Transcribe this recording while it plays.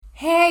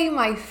Hey,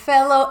 my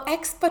fellow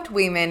expat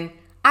women.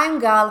 I'm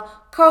Gal,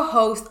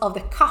 co-host of the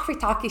Coffee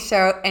Talkie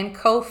Show and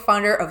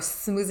co-founder of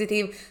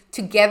Smoozitive,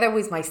 together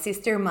with my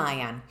sister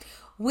Mayan.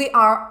 We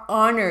are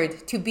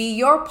honored to be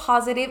your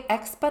positive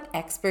expat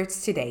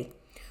experts today.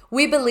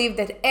 We believe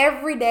that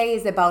every day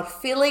is about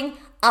feeling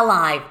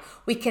alive.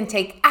 We can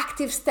take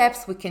active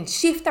steps, we can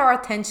shift our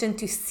attention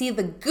to see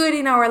the good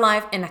in our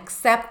life and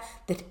accept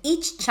that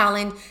each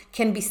challenge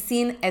can be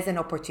seen as an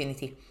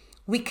opportunity.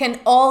 We can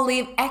all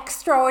live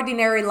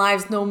extraordinary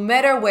lives no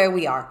matter where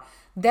we are.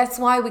 That's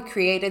why we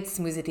created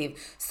Smoozitive,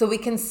 so we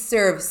can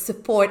serve,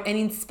 support, and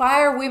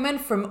inspire women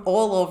from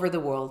all over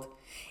the world.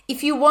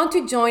 If you want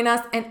to join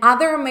us and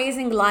other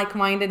amazing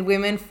like-minded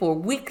women for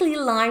weekly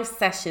live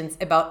sessions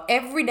about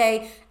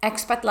everyday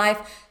expat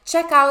life,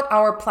 check out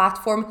our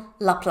platform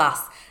La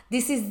Place.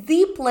 This is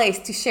the place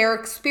to share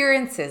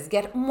experiences,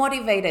 get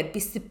motivated, be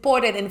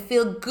supported, and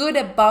feel good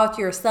about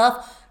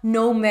yourself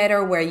no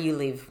matter where you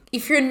live.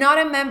 If you're not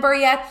a member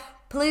yet,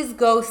 please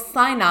go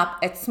sign up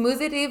at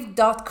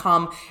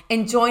smoozitive.com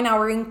and join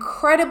our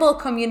incredible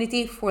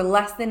community for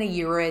less than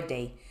 €1 a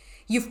day.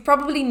 You've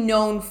probably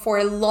known for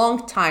a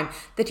long time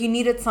that you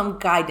needed some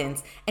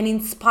guidance, an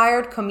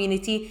inspired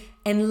community,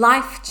 and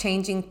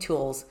life-changing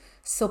tools.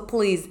 So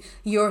please,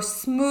 your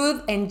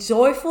smooth and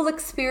joyful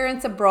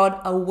experience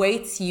abroad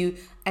awaits you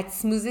at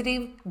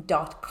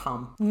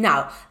smoozitive.com.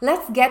 Now,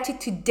 let's get to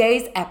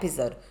today's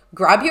episode.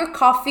 Grab your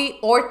coffee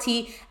or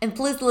tea and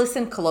please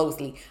listen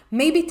closely.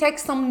 Maybe take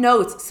some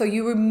notes so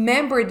you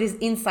remember these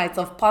insights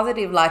of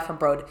positive life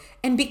abroad.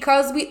 And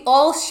because we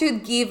all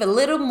should give a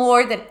little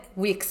more than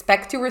we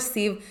expect to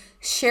receive,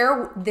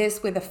 share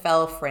this with a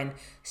fellow friend.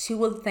 She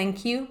will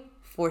thank you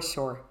for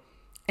sure.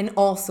 And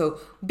also,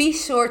 be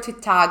sure to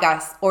tag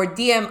us or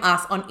DM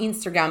us on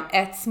Instagram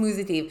at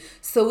Smoozitive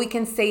so we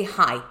can say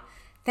hi.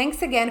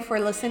 Thanks again for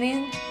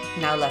listening.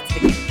 Now let's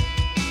begin.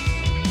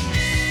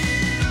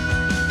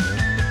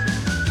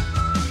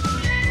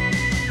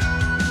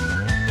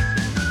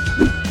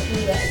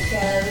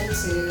 Welcome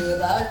to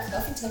the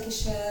Coffee Talkie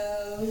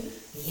Show.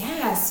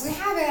 Yes, we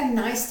have a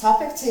nice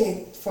topic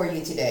for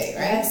you today,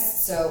 right?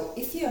 Yes, so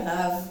if you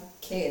have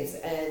kids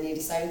and you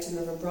decided to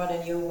move abroad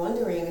and you're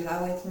wondering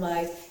how it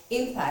might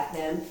impact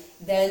them,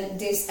 then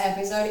this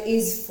episode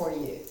is for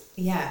you.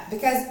 Yeah,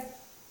 because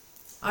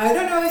I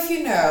don't know if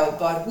you know,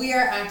 but we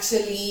are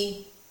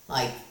actually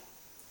like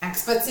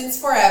expats since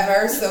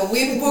forever. So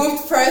we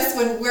moved first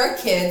when we were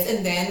kids,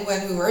 and then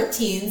when we were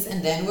teens,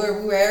 and then we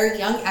were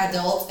young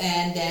adults,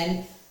 and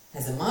then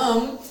as a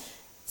mom,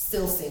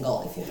 still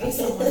single. If you have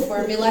someone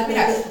for me, let me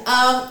know.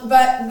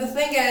 But the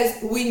thing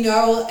is, we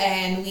know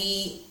and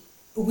we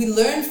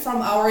learn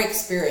from our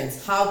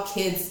experience how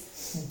kids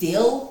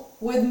deal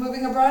with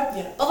moving abroad.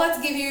 Yeah. But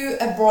let's give you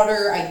a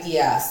broader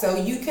idea so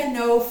you can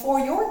know for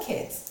your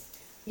kids.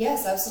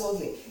 Yes,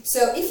 absolutely.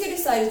 So if you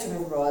decided to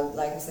move abroad,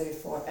 like I said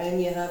before,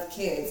 and you have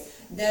kids,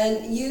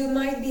 then you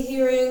might be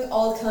hearing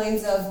all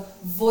kinds of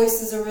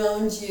voices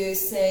around you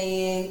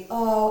saying,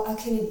 oh, how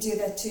can you do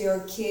that to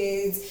your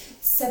kids?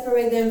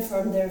 Separate them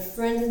from their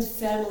friends and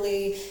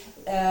family,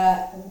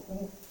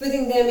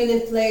 putting them in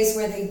a place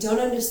where they don't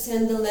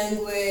understand the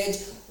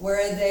language,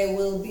 where they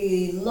will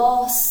be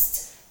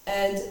lost,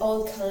 and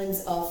all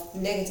kinds of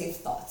negative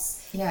thoughts.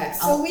 Yeah.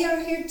 So we are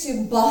here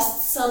to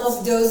bust some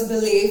of those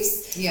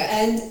beliefs, Yeah.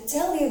 and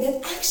tell you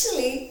that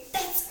actually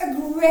that's a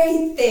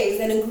great thing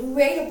and a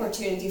great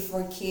opportunity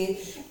for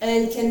kids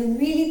and can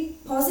really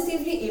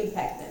positively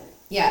impact them.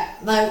 Yeah,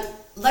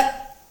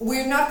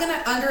 we're not going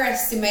to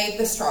underestimate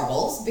the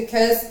struggles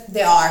because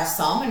there are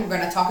some, and we're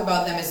going to talk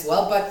about them as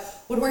well. But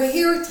what we're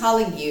here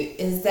telling you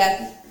is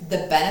that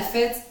the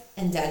benefits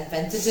and the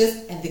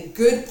advantages and the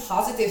good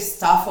positive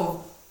stuff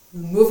of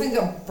moving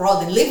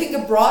abroad and living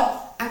abroad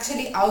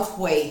actually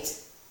outweigh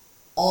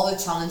all the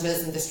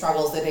challenges and the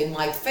struggles that they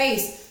might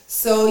face.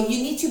 So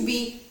you need to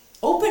be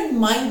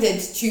open-minded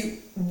to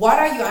what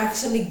are you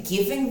actually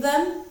giving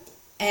them,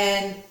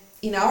 and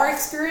in our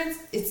experience,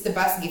 it's the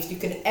best gift you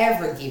could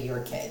ever give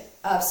your kid.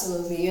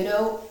 Absolutely. You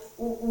know,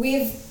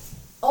 we've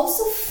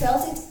also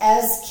felt it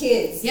as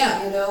kids.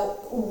 Yeah. You know,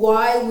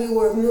 while we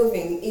were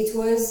moving, it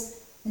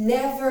was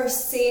never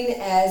seen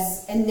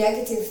as a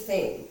negative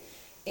thing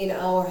in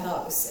our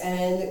house,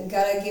 and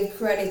gotta give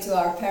credit to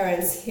our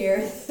parents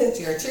here.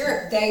 Cheer,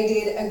 cheer. They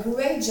did a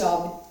great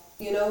job,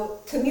 you know,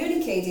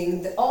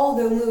 communicating all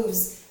the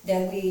moves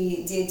that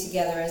we did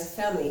together as a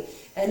family.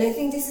 And I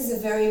think this is a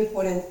very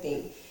important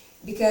thing,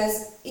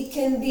 because it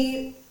can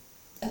be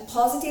a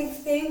positive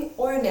thing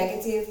or a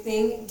negative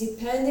thing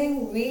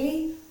depending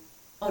really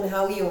on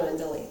how you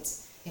handle it.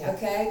 Yeah.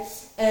 Okay?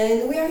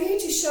 And we are here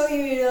to show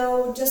you, you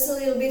know, just a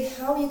little bit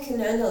how you can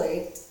handle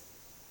it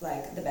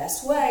like the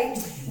best way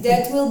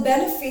that will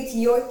benefit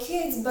your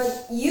kids,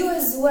 but you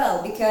as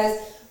well, because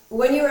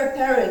when you're a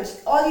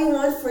parent, all you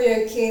want for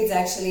your kids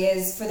actually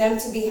is for them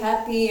to be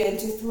happy and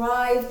to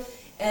thrive.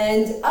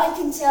 And I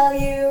can tell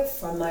you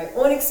from my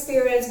own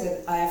experience,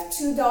 I have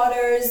 2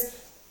 daughters,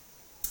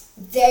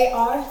 they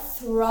are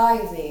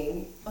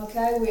thriving.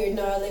 Okay, we're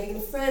now living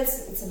in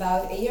France, it's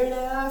about 1.5 years,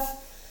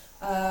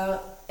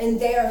 and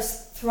they are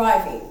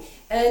thriving.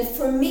 And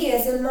for me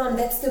as a mom,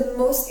 that's the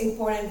most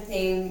important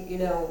thing, you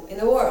know, in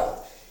the world.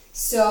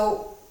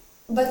 So,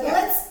 but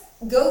let's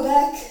go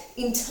back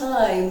in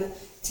time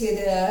to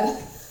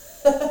the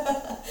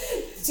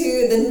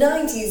to the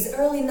 90s,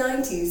 early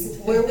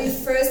 90s, where we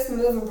first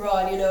moved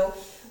abroad, you know.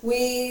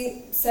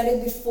 We said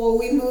it before,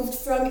 we moved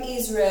from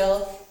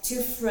Israel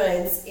to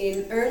France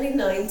in early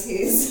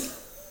 90s.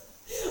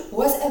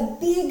 Was a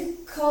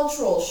big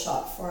cultural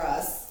shock for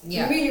us.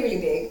 Yeah. Really,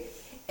 really big.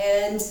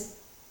 And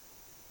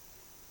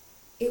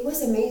it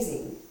was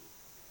amazing.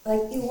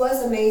 Like, it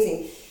was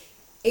amazing.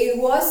 It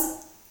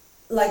was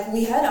like,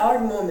 we had our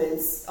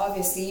moments.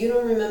 Obviously you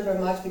don't remember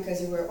much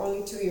because you were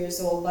only 2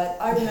 years old, but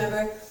I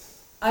remember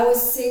I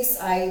was 6.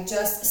 I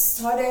just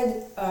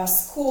started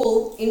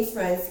school in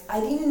France. I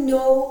didn't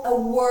know a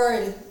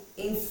word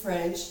in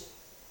French,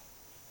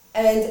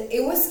 and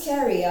it was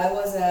scary. I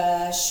was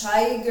a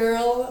shy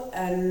girl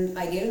and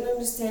I didn't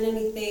understand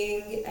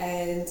anything,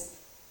 and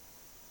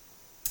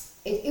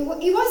it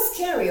was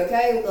scary,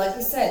 okay? Like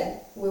we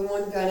said, we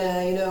weren't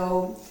gonna, you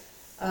know,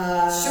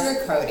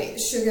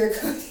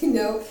 sugarcoat, you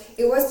know.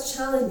 It was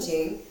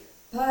challenging,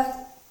 but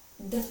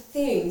the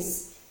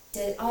things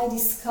that I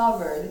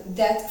discovered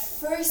that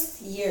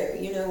first year,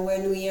 you know,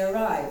 when we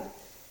arrived,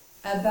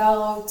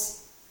 about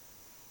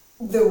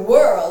the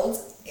world,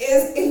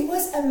 it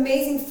was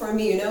amazing for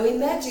me, you know.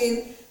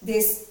 Imagine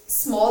these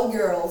small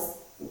girls,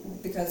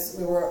 because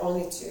we were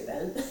only 2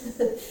 then,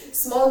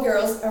 small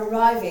girls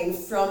arriving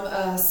from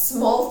a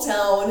small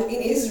town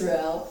in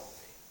Israel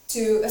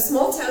to a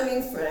small town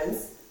in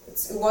France.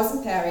 It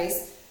wasn't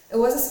Paris, it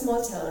was a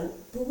small town,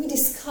 but we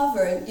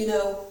discovered, you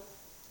know,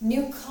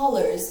 new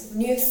colors,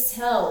 new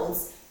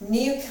sounds,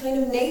 new kind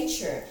of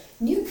nature,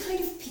 new kind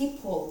of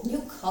people,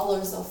 new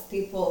colors of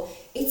people.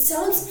 It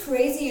sounds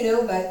crazy, you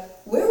know,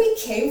 but where we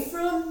came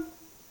from,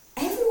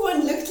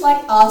 everyone looked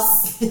like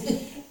us.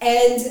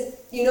 And,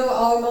 you know,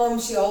 our mom,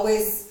 she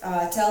always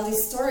tells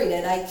this story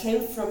that I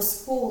came from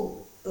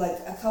school like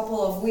a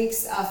couple of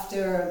weeks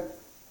after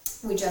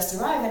we just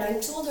arrived, and I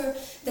told her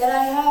that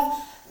I have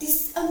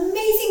this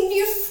amazing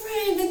new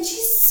friend, and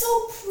she's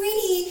so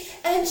pretty,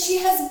 and she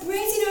has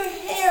braids in her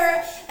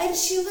hair, and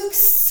she looks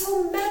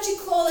so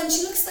magical, and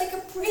she looks like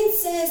a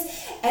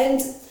princess. And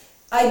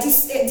I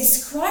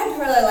described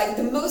her like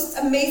the most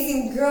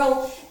amazing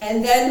girl,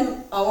 and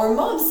then our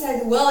mom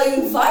said, well,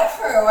 invite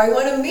her, I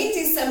want to meet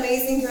this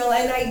amazing girl,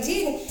 and I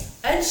did,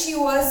 and she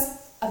was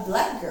a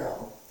black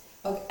girl.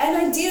 Okay. And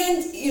I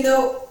didn't, you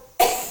know,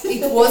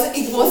 it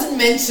wasn't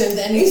mentioned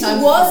anytime.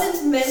 It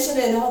wasn't mentioned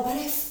at all, but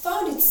I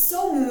found it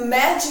so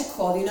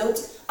magical, you know.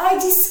 I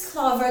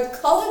discovered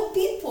colored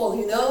people,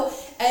 you know,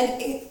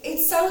 and it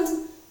sounds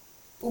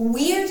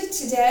weird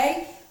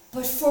today,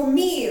 but for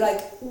me,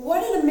 like,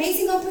 what an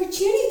amazing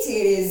opportunity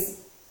it is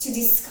to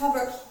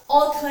discover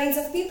all kinds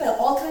of people,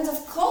 all kinds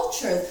of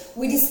cultures.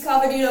 We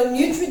discovered, you know,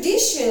 new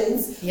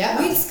traditions. Yeah.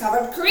 We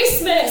discovered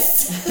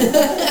Christmas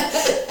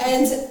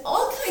and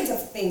all kinds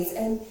of things.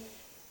 And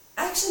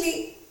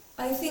actually,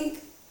 I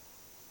think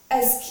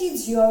as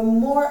kids, you are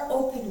more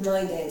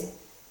open-minded.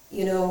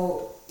 You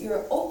know,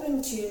 you're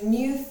open to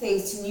new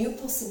things, to new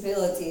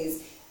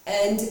possibilities.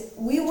 And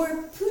we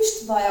were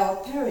pushed by our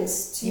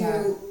parents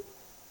to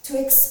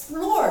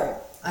explore.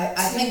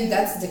 I think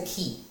that's the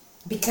key,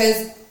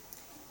 because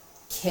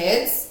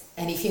kids,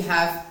 and if you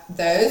have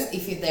those,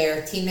 if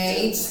they're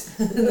teenage,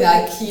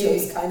 like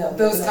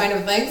those kind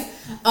of things,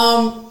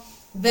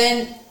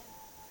 then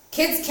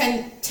kids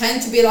can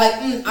tend to be like,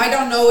 I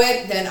don't know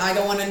it, then I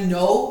don't want to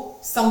know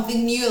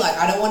something new. Like,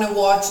 I don't want to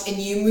watch a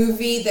new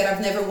movie that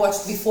I've never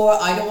watched before.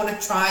 I don't want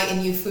to try a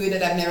new food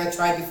that I've never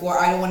tried before.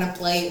 I don't want to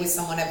play with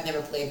someone I've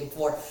never played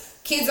before.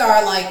 Kids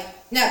are like,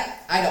 no,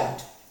 I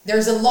don't.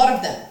 There's a lot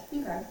of them.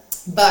 Okay.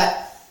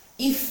 But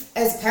if,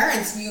 as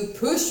parents, you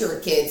push your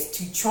kids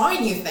to try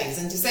new things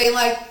and to say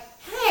like,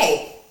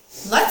 hey,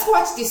 let's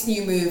watch this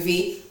new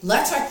movie,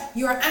 let's try,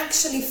 you're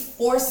actually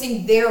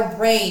forcing their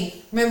brain.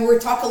 Remember, we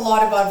talk a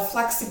lot about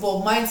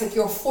flexible mindset.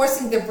 You're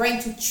forcing their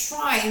brain to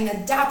try and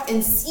adapt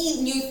and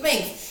see new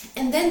things.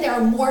 And then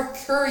they're more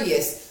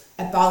curious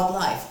about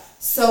life.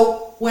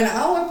 So when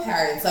our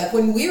parents, like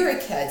when we were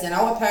kids and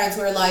our parents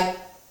were like,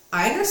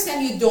 I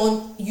understand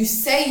you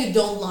say you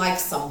don't like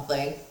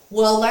something,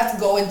 well, let's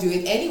go and do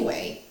it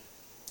anyway.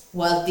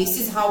 Well, this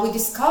is how we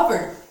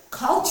discovered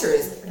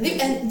cultures.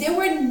 And they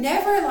were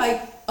never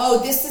like,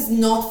 oh, this is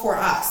not for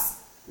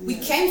us. We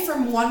came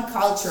from one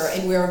culture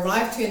and we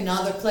arrived to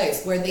another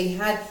place where they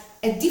had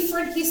a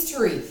different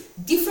history,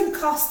 different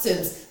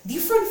customs,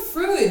 different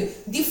food,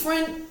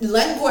 different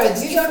language.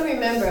 You don't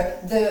remember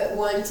the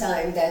one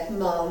time that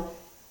mom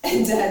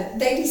and dad,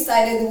 they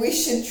decided we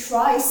should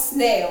try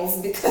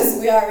snails because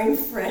we are in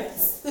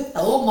France.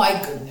 Oh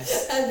my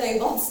goodness. And they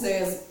bought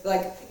snails.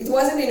 Like, it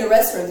wasn't in a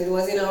restaurant, it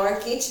was in our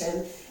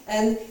kitchen.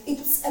 And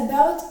it's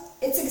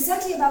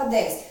exactly about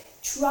this.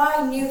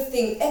 Try new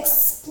things,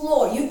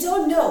 explore. You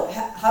don't know.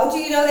 How do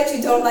you know that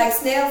you don't like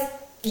snails?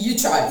 You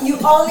try. You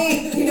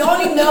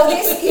only know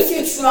this if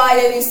you try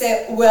and you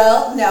say,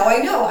 well, now I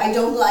know I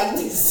don't like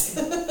this.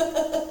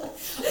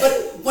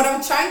 But what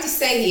I'm trying to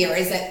say here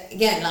is that,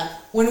 again, like,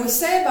 when we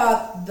say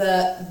about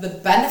the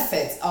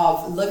benefits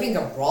of living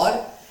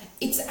abroad,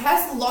 it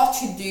has a lot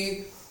to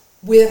do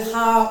with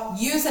how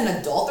you as an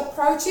adult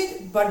approach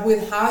it, but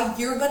with how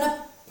you're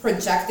gonna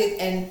project it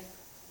and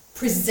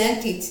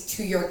present it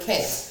to your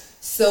kids.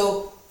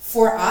 So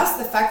for us,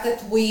 the fact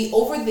that we,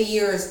 over the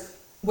years,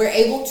 were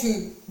able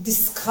to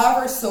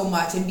discover so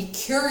much and be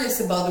curious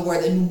about the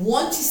world and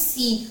want to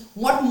see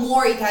what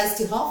more it has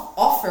to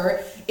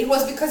offer, it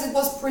was because it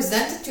was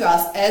presented to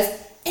us as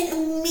an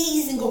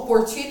amazing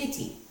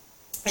opportunity.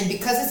 And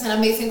because it's an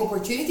amazing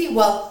opportunity,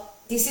 well,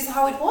 this is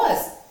how it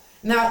was.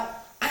 Now,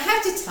 I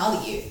have to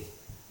tell you,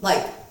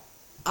 like,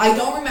 I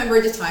don't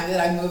remember the time that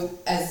I moved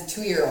as a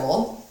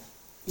 2-year-old.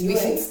 You were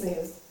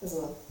ex-slaves as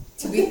well.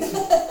 To be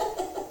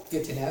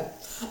good to know.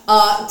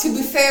 To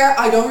be fair,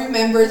 I don't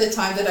remember the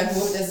time that I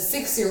moved as a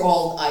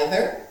 6-year-old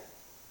either.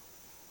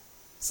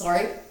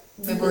 Sorry,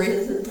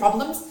 memory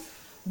problems.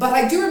 But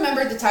I do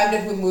remember the time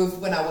that we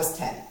moved when I was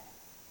 10.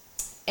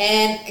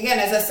 And again,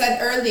 as I said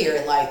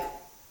earlier, like,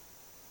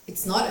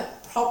 it's not a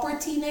proper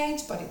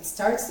teenage, but it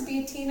starts to be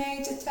a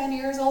teenage at 10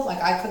 years old.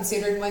 Like, I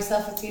considered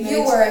myself a teenage.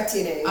 You were a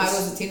teenage. I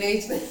was a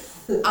teenage.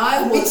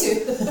 I was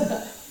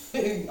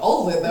too.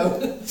 Older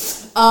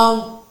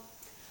though.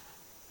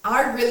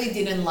 I really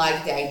didn't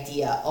like the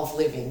idea of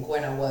living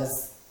when I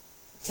was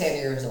 10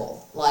 years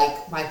old.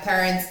 Like, my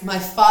parents, my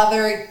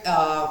father,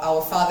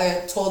 our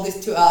father told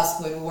this to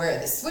us when we were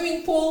at the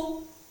swimming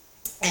pool,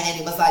 and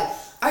he was like,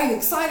 "Are you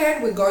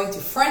excited? We're going to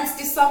France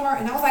this summer."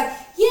 And I was like,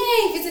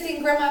 "Yay,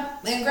 visiting grandma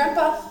and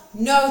grandpa."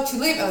 No, to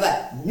live. I was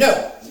like, "No."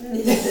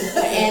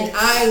 And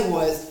I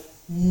was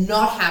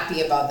not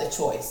happy about the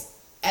choice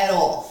at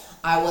all.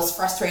 I was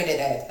frustrated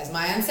at, as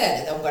Mayan said,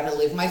 that I'm going to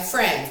leave my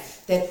friends,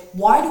 that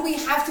why do we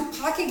have to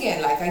pack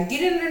again? Like, I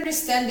didn't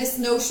understand this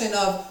notion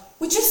of,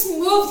 we just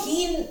moved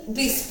in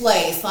this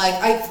place. Like,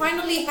 I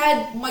finally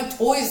had my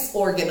toys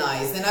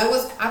organized and I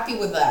was happy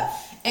with that.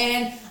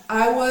 And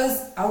I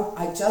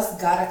just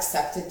got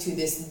accepted to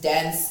this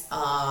dance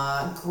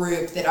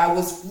group that I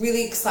was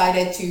really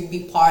excited to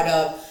be part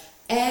of.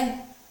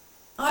 And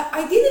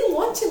I didn't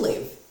want to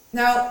leave.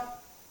 Now,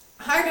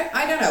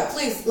 I don't know,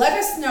 please let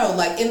us know,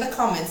 like, in the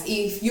comments,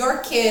 if your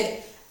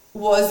kid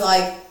was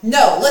like,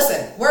 "No,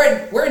 listen,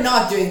 we're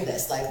not doing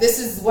this. Like, this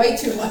is way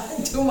too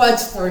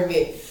much for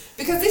me."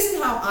 Because this is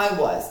how I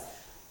was.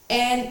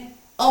 And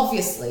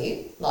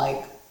obviously,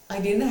 like, I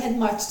didn't have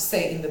much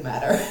say in the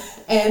matter.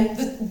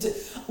 And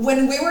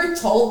when we were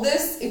told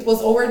this, it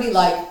was already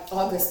like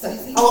August, I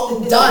think.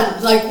 Oh,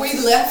 done. Like, we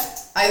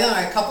left, I don't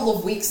know, a couple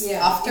of weeks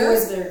after. It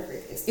was very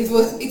quick.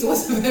 It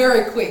was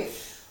very quick.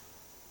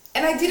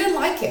 And I didn't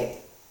like it.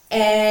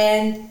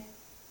 And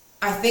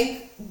I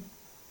think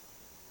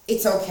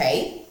it's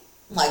okay.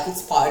 Like,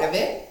 it's part of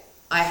it.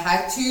 I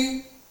had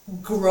to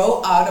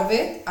grow out of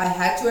it. I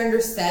had to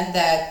understand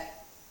that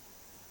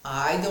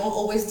I don't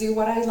always do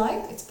what I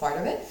like. It's part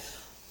of it.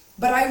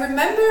 But I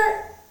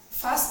remember,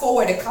 fast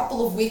forward a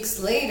couple of weeks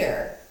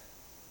later,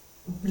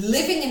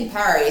 living in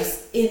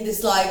Paris in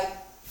this, like,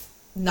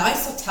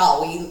 nice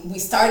hotel. We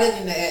started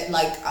in a,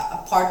 like,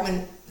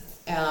 apartment,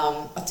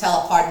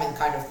 hotel apartment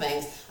kind of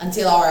things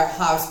until our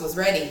house was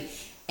ready.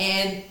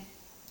 And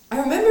I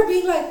remember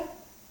being like,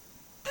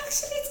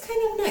 actually, it's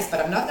kind of nice, but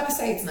I'm not gonna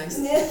say it's nice.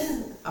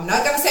 I'm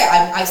not gonna say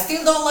I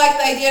still don't like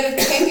the idea that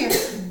we came here,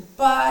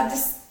 but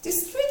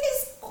this street is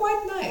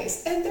quite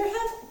nice, and they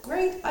have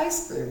great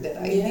ice cream that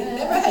I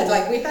never had.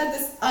 Like, we had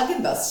this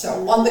Häagen-Dazs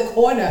shop on the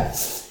corner,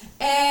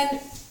 and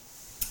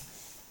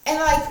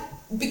like,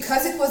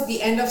 because it was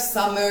the end of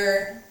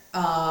summer,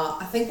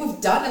 I think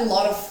we've done a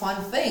lot of fun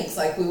things.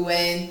 Like, we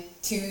went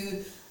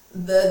to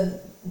the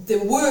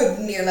wood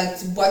near, like,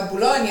 to Bois de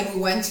Boulogne, and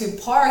we went to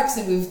parks,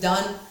 and we've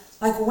done,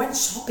 like, we went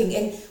shopping.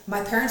 And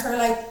my parents were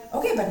like,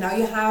 "Okay, but now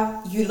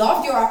you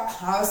loved your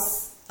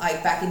house,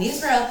 like, back in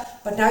Israel,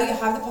 but now you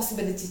have the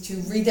possibility to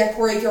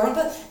redecorate your own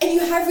place, and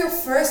you have your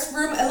first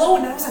room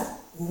alone." And I was like,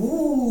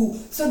 ooh.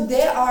 So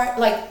they are,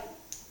 like,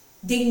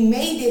 they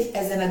made it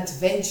as an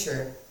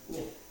adventure.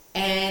 Yeah.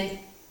 And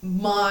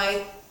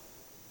my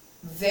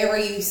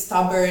very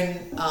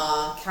stubborn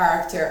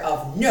character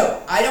of,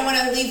 "No, I don't want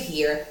to live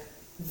here,"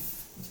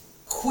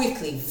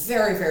 quickly,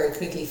 very, very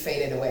quickly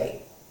faded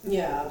away.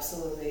 Yeah,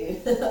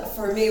 absolutely.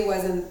 For me, it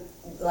wasn't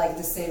like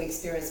the same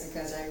experience,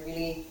 because I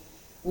really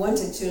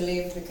wanted to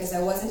leave because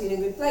I wasn't in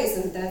a good place.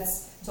 And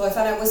so I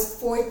thought I was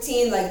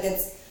 14, like,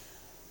 that's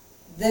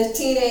the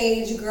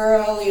teenage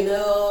girl, you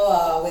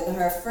know, with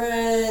her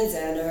friends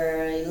and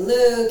her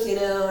look, you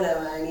know.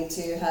 Now I need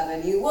to have a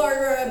new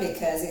wardrobe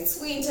because it's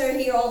winter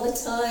here all the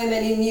time,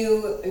 and a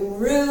new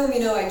room, you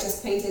know. I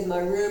just painted my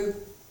room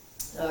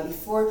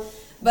before.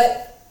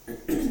 But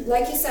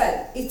like you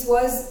said, it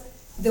was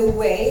the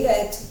way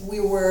that we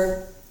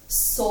were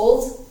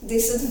sold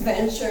this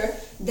adventure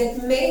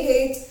that made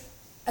it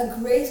a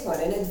great one,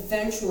 an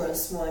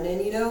adventurous one.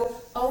 And, you know,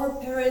 our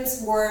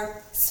parents were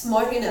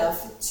smart enough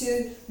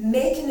to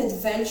make an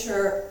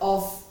adventure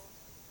of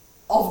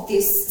of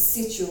this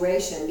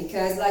situation,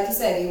 because like you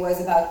said, it was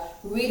about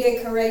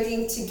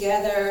redecorating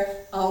together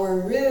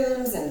our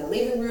rooms and the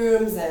living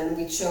rooms, and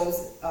we chose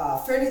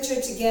furniture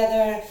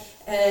together.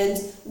 And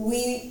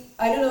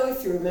I don't know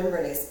if you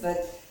remember this, but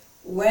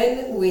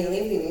when we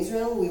lived in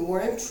Israel, we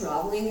weren't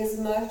traveling as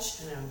much.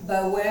 No.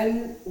 But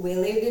when we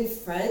lived in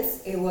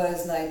France, it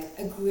was like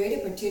a great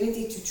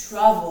opportunity to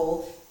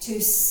travel, to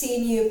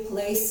see new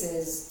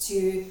places,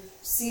 to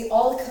see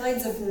all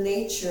kinds of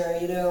nature,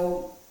 you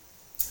know,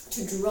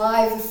 to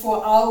drive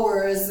for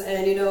hours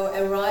and, you know,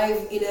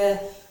 arrive in a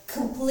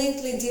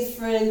completely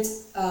different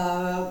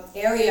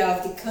area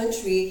of the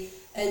country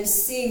and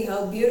seeing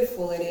how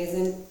beautiful it is.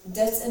 And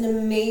that's an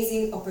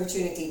amazing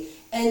opportunity.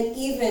 And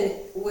even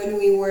when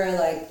we were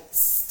like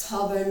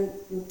stubborn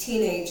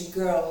teenage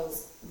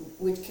girls,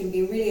 which can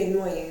be really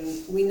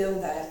annoying, we know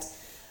that.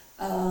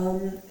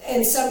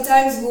 And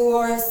sometimes we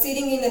were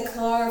sitting in a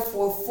car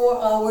for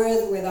 4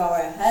 hours with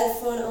our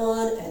headphone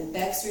on and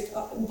Backstreet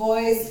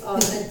Boys on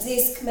the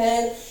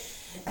Discman,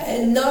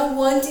 and not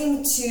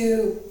wanting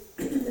to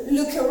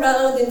look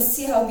around and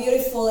see how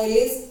beautiful it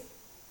is.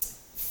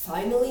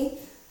 Finally,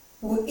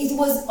 it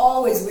was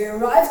always, we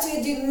arrived to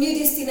a new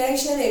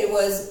destination and it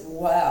was,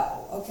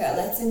 wow, okay,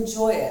 let's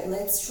enjoy it,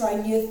 let's try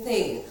new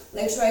things,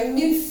 let's try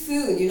new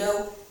food, you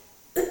know.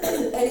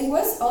 And it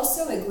was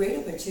also a great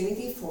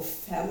opportunity for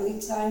family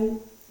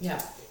time,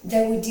 Yeah.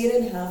 that we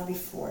didn't have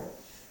before.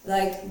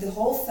 Like the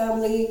whole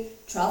family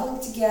traveling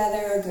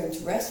together, going to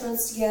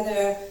restaurants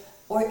together,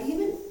 or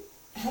even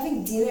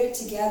having dinner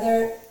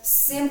together,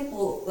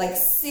 simple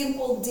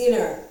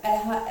dinner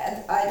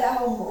at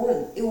our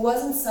home. It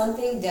wasn't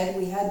something that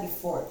we had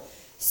before.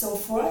 So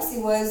for us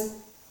it was,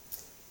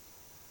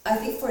 I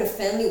think for the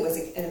family it was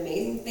an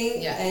amazing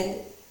thing. Yeah.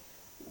 And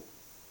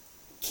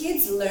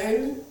kids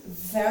learn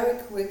very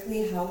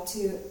quickly how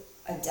to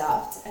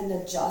adapt and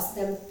adjust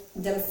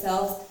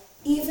themselves,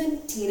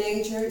 even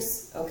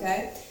teenagers,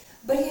 okay?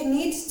 But you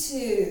need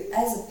to,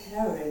 as a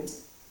parent,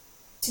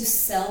 to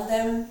sell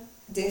them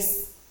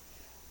this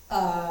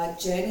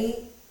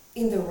journey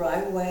in the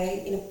right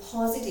way, in a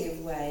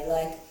positive way,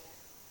 like,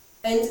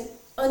 and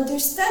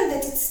understand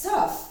that it's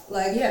tough,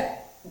 like, Yeah.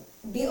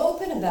 be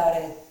open about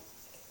it.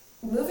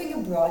 Moving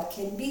abroad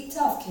can be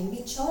tough, can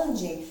be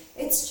challenging.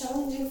 It's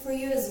challenging for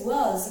you as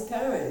well as a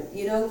parent.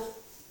 You know,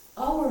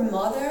 our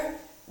mother,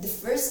 the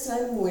first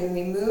time when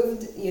we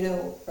moved, you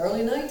know,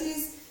 early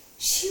 90s,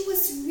 she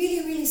was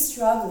really, really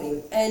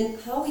struggling. And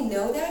how we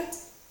know that?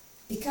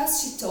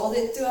 Because she told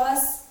it to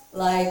us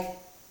like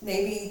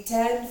maybe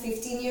 10,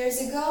 15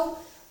 years ago.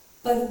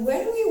 But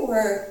when we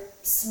were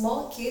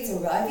small kids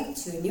arriving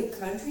to a new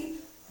country,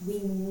 we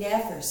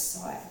never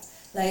saw it.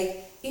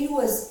 Like, it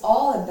was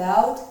all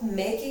about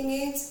making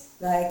it,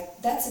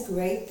 like, that's a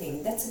great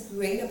thing, that's a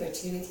great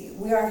opportunity.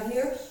 We are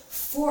here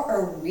for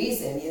a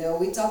reason, you know,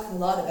 we talk a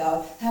lot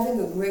about having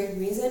a great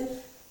reason.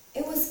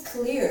 It was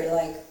clear,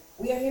 like,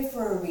 we are here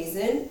for a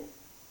reason,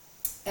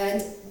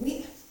 and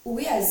we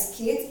as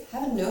kids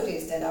haven't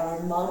noticed that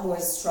our mom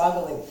was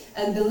struggling.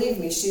 And believe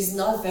me, she's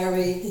not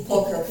very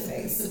poker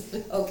face,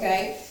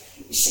 okay?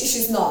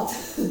 She's not.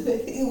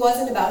 It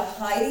wasn't about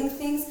hiding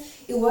things,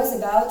 it was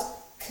about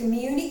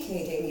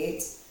communicating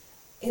it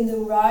in the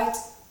right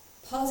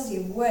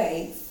positive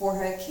way for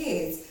her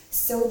kids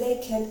so they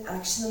can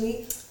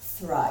actually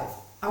thrive.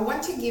 I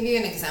want to give you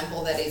an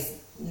example that is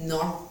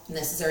not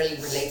necessarily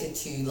related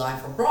to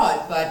life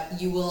abroad, but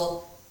you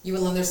will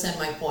understand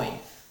my point.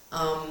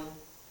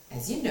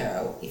 As you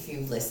know, if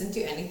you've listened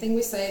to anything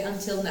we said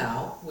until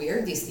now, we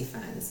are Disney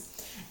fans.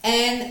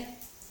 And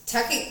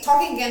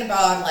talking again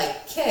about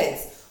like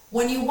kids,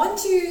 when you want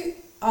to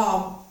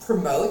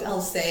promote,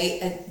 I'll say,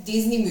 a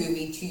Disney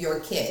movie to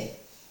your kid,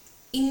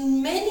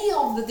 in many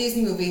of the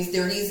Disney movies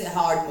there is a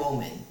hard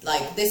moment.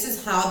 Like, this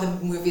is how the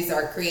movies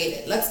are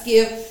created. Let's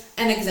give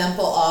an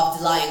example of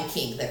The Lion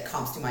King that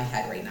comes to my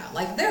head right now.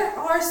 Like, there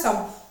are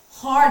some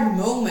hard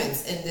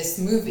moments in this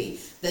movie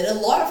that a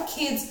lot of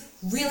kids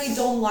really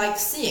don't like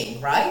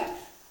seeing, right?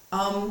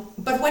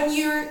 But when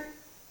you're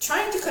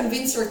trying to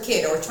convince your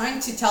kid or trying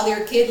to tell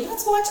your kid,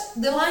 let's watch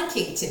The Lion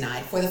King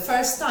tonight for the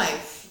first time,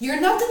 you're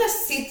not gonna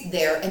sit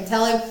there and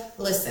tell him,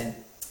 listen,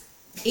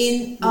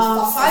 in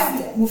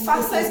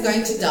Mufasa is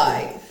going to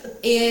die.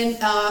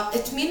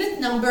 At minute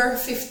number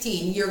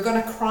 15, you're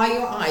gonna cry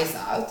your eyes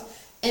out,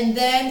 and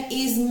then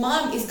his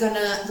mom is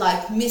gonna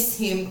like miss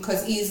him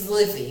because he's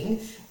living,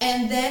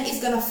 and then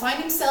he's gonna find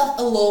himself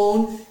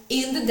alone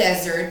in the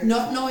desert,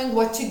 not knowing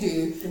what to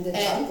do. In the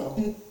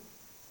jungle.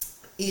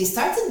 He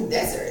starts in the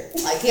desert.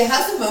 Like, he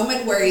has a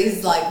moment where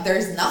he's like,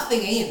 there's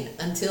nothing in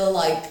until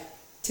like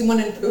Timon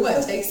and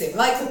Pumbaa takes him.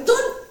 Like,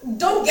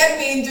 don't get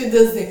me into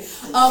Disney.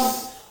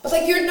 But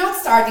like, you're not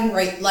starting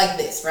right like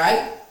this,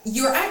 right?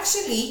 You're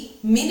actually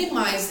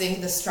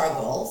minimizing the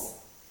struggles,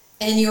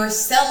 and you're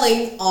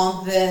selling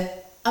on the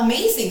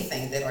amazing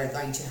things that are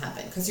going to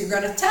happen, because you're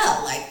going to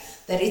tell like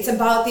that it's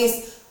about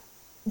this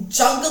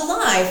jungle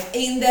life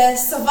in the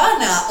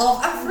savannah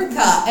of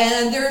Africa,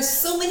 and there's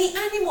so many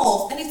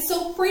animals, and it's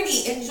so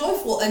pretty and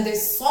joyful, and the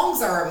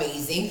songs are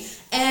amazing,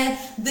 and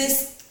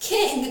this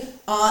king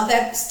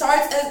that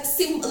starts as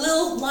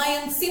little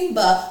lion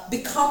Simba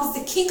becomes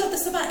the king of the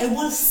savannah and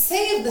will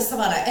save the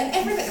savannah and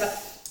everything.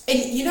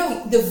 And you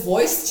know, the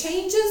voice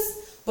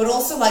changes, but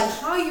also like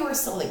how you are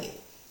selling it.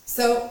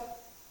 So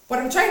what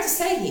I'm trying to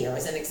say here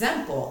as an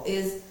example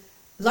is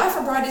life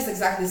abroad is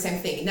exactly the same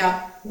thing.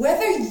 Now,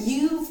 whether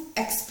you've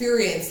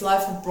experienced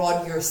life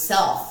abroad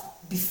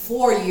yourself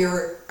before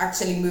you're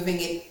actually moving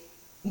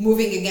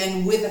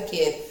again with a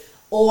kid,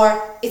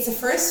 or it's a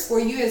first for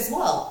you as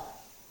well,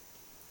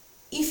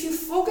 if you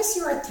focus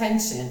your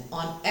attention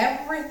on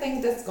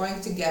everything that's going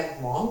to get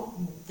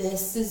wrong,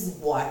 this is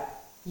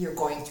what you're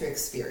going to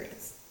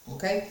experience,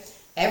 okay?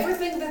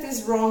 Everything that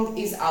is wrong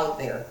is out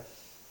there,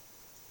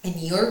 and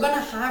you're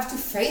gonna have to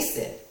face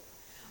it.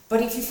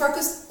 But if you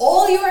focus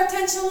all your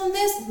attention on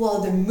this, well,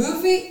 the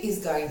movie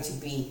is going to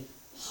be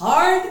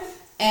hard,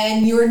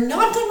 and you're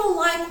not gonna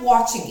like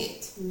watching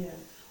it. Yeah.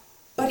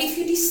 But if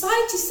you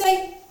decide to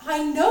say,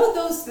 I know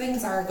those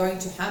things are going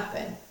to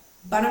happen,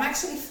 but I'm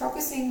actually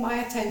focusing my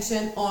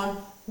attention on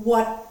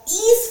what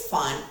is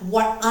fun,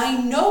 what I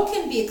know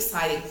can be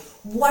exciting,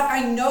 what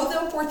I know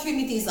the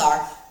opportunities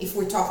are. If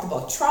we talked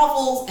about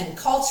travels and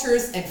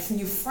cultures and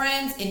new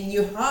friends and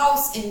new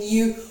house and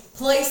new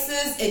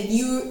places and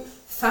new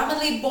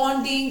family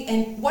bonding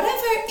and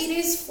whatever it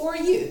is for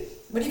you.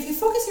 But if you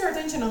focus your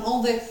attention on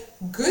all the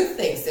good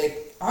things that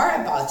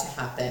are about to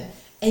happen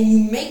and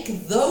you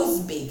make those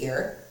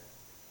bigger,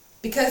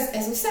 because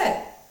as we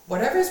said,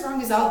 whatever is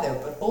wrong is out there,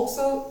 but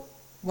also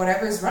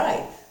whatever is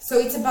right. So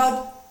it's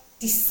about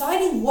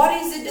deciding what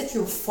is it that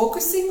you're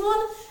focusing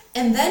on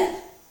and then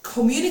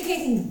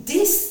communicating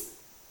this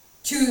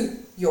to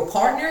your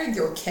partner,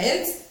 your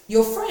kids,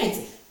 your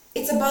friends.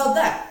 It's about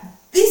that.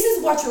 This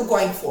is what you're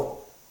going for.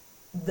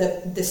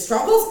 The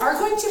struggles are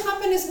going to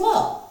happen as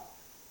well,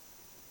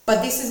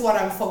 but this is what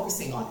I'm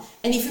focusing on.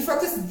 And if you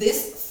focus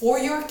this for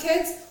your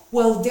kids,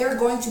 well, they're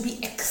going to be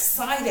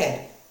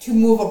excited to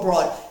move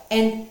abroad.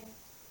 And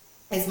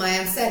as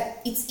Mayan said,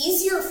 it's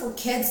easier for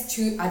kids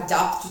to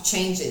adapt to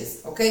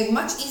changes, okay?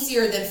 Much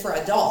easier than for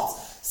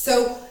adults.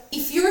 So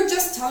if you're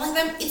just telling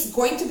them it's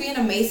going to be an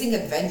amazing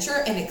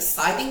adventure, an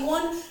exciting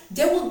one,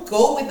 they will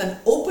go with an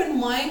open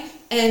mind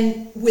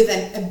and with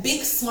a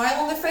big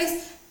smile on their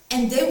face,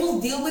 and they will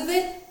deal with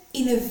it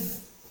in a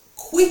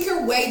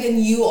quicker way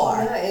than you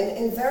are. Yeah,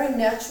 in very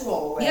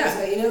natural ways.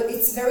 Yeah. You know,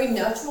 it's very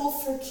natural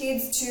for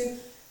kids to,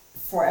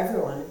 for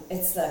everyone,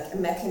 it's like a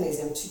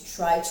mechanism to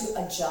try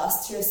to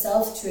adjust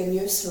yourself to a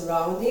new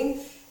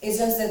surrounding. It's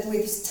just that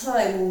with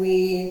time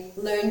we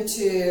learn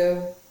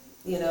to,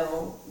 you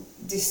know,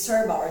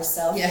 disturb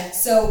ourselves. Yeah.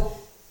 So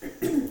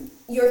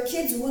your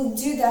kids will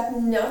do that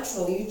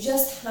naturally. You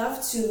just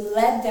have to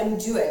let them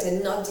do it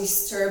and not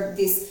disturb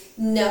this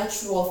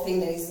natural thing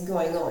that is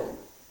going on.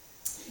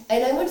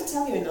 And I want to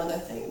tell you another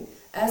thing.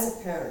 As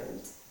a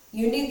parent,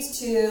 you need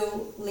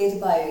to lead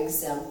by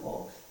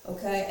example.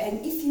 Okay,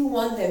 and if you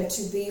want them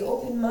to be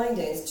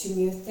open-minded to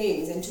new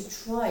things and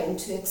to try and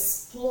to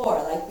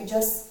explore, like we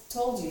just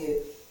told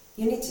you,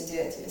 you need to do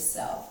it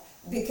yourself,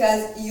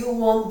 because you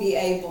won't be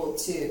able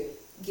to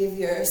give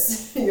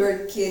your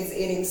kids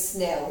eating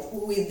snails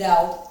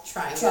without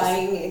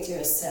trying it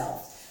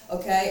yourself.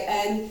 Okay,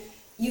 and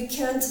you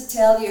can't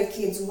tell your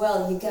kids,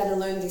 well, you gotta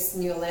learn this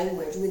new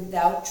language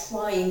without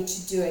trying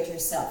to do it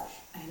yourself.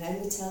 And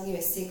let me tell you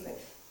a secret.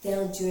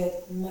 They'll do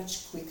it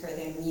much quicker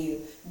than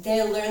you.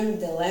 They'll learn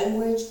the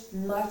language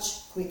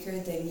much quicker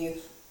than you.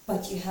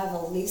 But you have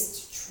at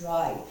least to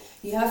try.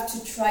 You have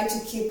to try to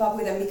keep up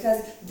with them,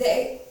 because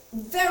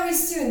very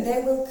soon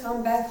they will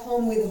come back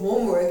home with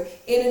homework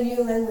in a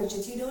new language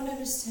that you don't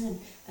understand.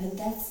 And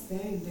that's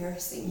very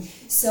embarrassing.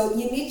 So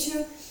you need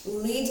to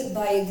lead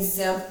by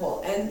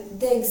example. And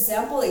the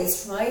example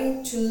is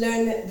trying to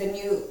learn the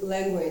new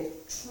language,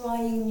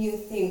 trying new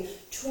things,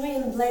 try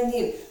and blend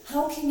in.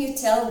 How can you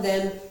tell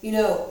them, you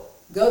know,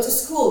 go to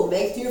school,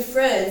 make new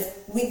friends,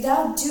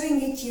 without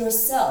doing it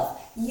yourself?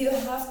 You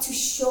have to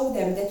show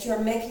them that you're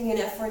making an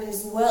effort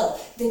as well,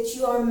 that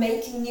you are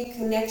making new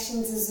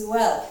connections as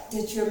well,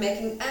 that you're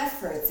making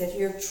efforts, that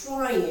you're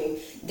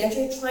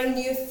trying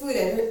new food,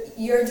 and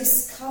you're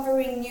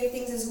discovering new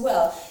things as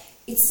well.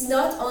 It's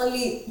not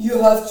only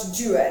you have to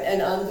do it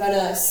and I'm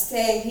gonna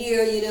stay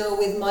here, you know,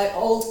 with my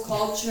old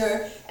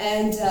culture,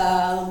 and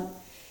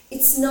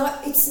it's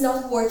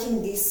not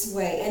working this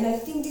way. And I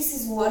think this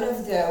is one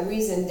of the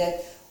reasons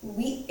that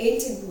we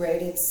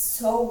integrated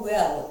so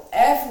well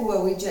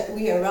everywhere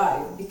we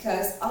arrived,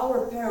 because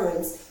our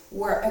parents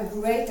were a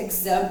great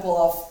example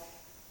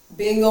of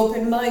being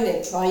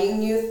open-minded, trying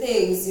new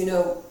things, you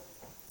know,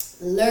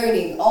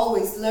 learning,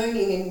 always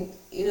learning. And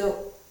you know,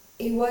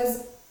 it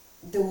was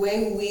the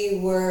way we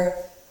were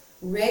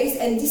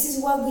raised, and this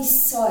is what we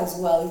saw as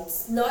well.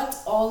 It's not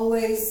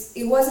always,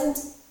 it wasn't,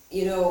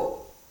 you know,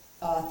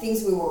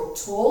 things we were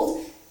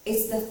told,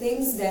 it's the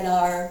things that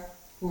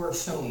were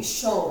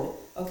shown.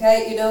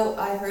 Okay, you know,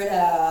 I heard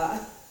I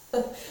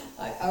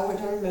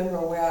don't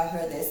remember where I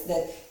heard this,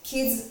 that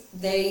kids,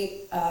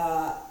 they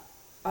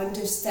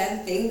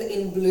understand things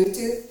in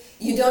Bluetooth.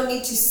 You don't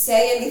need to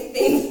say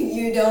anything.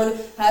 You don't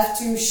have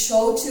to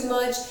show too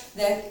much.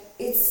 That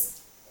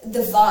it's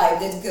the vibe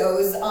that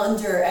goes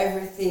under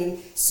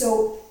everything.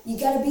 So you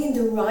gotta be in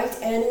the right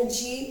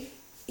energy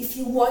if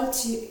you want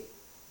to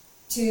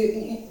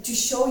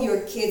show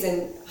your kids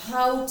and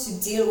how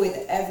to deal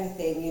with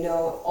everything, you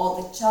know,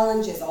 all the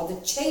challenges, all the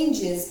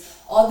changes,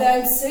 all the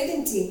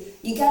uncertainty.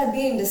 You gotta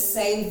be in the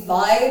same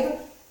vibe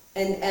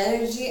and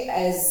energy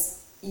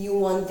as you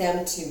want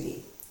them to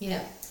be.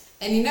 Yeah,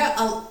 and you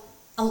know,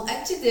 I'll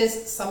add to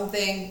this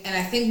something, and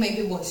I think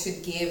maybe we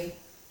should give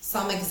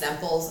some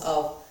examples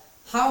of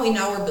how, in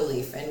our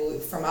belief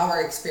and from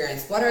our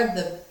experience, what are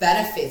the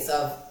benefits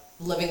of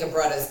living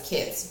abroad as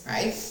kids,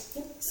 right?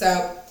 Yep.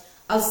 So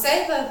I'll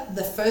say that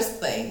the first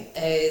thing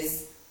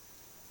is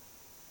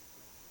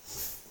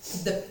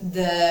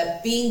the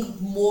being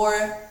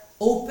more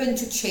open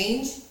to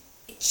change.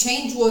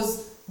 Change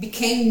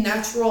became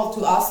natural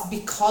to us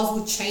because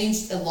we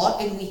changed a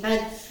lot,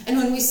 and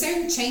when we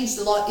say we changed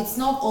a lot, it's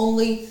not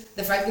only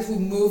the fact that we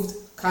moved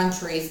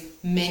countries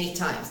many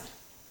times.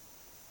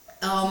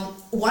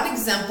 One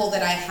example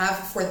that I have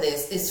for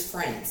this is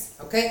friends.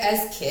 Okay,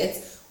 as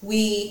kids,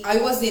 I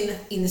was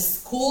in a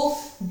school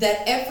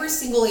that every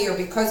single year,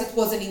 because it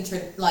was an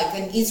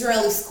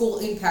Israeli school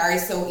in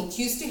Paris, so it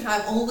used to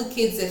have only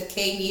kids that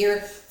came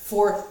here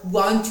for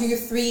 1, 2,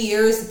 3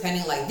 years,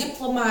 depending, like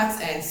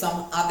diplomats and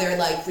some other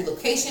like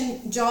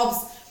relocation jobs.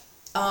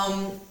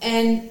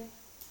 And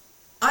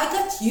I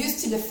got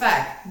used to the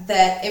fact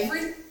that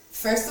every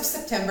 1st of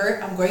September,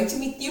 I'm going to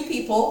meet new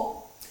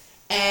people,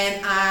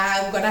 and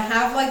I'm gonna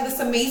have like this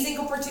amazing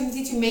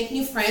opportunity to make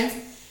new friends.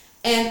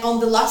 And on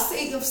the last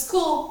day of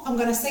school, I'm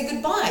gonna say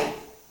goodbye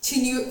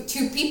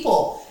to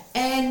people.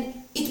 And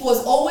it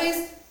was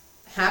always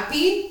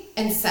happy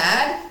and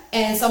sad,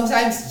 and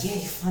sometimes,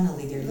 yay,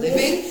 finally they're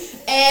living.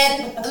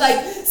 And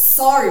like,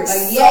 sorry,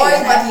 but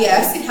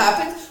yes, it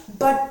happened.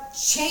 But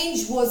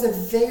change was a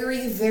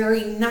very,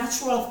 very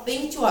natural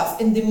thing to us.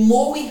 And the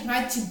more we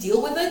had to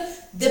deal with it,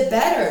 the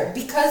better.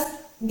 Because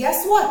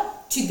guess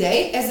what?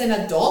 Today, as an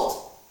adult,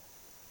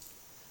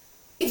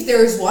 if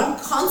there is one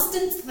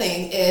constant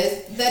thing,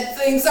 is that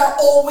things are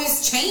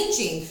always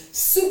changing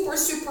super,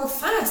 super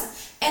fast.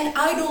 And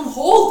I don't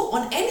hold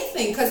on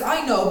anything, because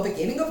I know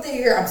beginning of the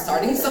year I'm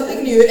starting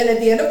something new, and at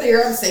the end of the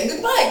year I'm saying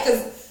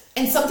goodbye.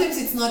 And sometimes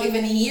it's not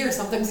even a year,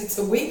 sometimes it's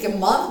a week, a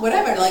month,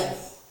 whatever. Like,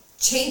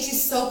 change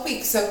is so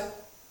quick. So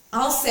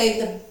I'll say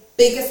the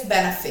biggest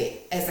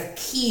benefit as a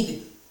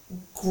kid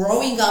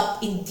growing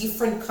up in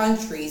different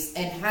countries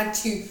and had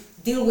to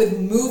deal with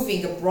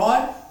moving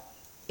abroad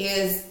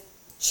is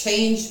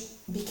change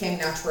became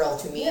natural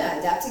to me. Yeah,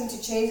 adapting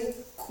to change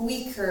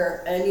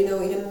quicker and, you know,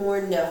 in a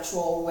more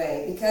natural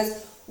way,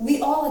 because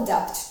we all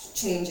adapt to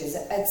changes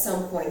at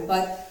some point,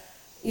 but,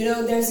 you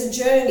know, there's a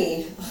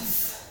journey of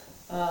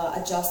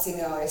adjusting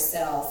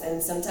ourselves,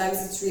 and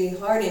sometimes it's really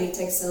hard and it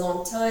takes a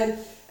long time.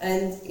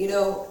 And, you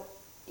know,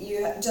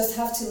 you just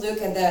have to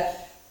look at the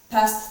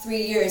past 3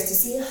 years to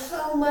see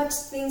how much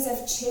things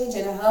have changed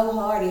and how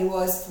hard it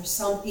was for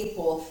some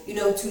people, you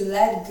know, to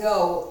let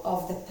go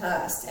of the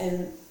past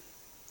and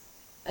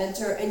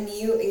enter a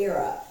new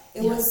era.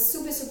 It was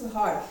super, super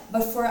hard.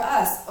 But for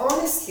us,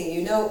 honestly,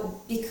 you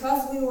know,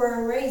 because we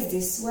were raised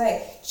this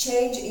way,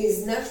 change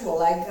is natural.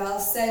 Like Gal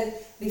said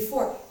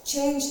before,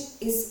 change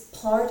is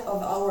part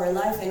of our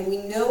life and we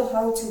know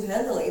how to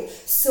handle it.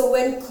 So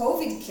when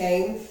COVID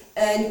came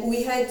and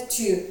we had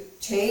to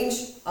change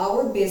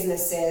our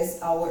businesses,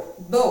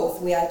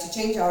 we had to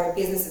change our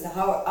businesses,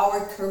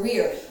 our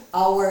career,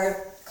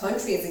 our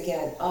countries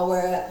again, our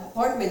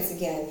apartments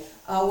again,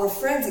 our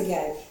friends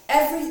again.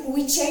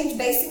 We changed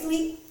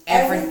basically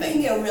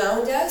everything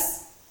around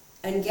us,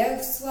 and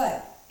guess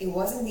what? It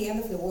wasn't the end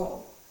of the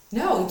world.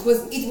 No,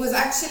 it was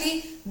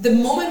actually the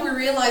moment we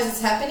realized it's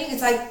happening,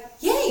 it's like,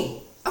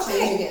 yay,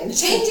 okay,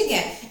 change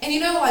again. And you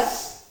know, like,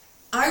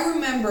 I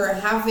remember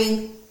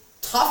having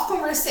tough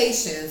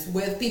conversations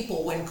with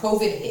people when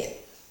COVID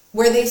hit,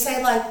 where they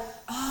say like,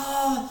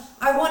 oh,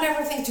 I want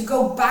everything to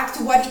go back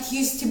to what it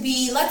used to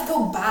be. Let's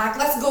go back,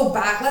 let's go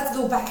back, let's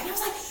go back. And I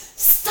was like,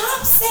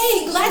 stop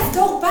saying let's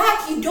go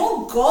back. You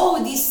don't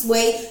go this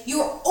way.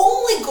 You're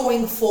only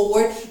going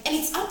forward, and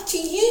it's up to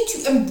you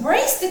to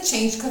embrace the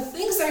change, because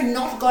things are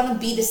not gonna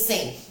be the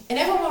same. And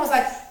everyone was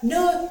like,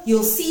 no,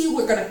 you'll see,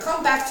 we're gonna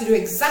come back to do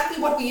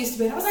exactly what we used to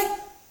be. And I was like,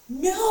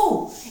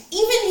 no,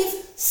 even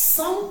if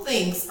some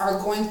things are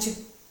going to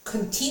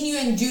continue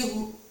and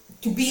do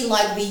to be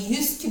like they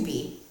used to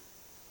be,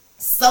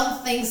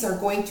 some things are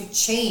going to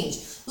change.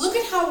 Look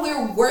at how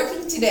we're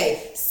working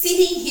today,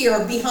 sitting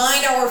here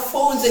behind our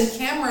phones and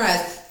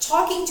cameras,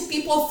 talking to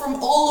people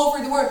from all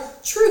over the world.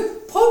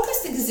 True,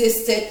 podcast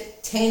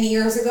existed 10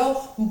 years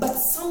ago, but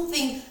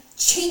something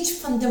changed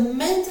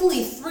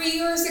fundamentally 3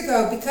 years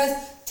ago, because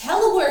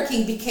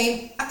teleworking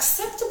became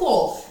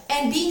acceptable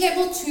and being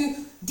able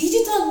to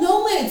digital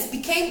nomads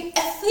became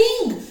a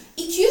thing.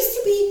 It used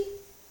to be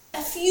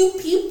a few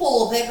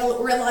people that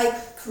were like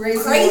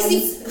crazy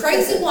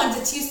ones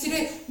that used to do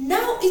it.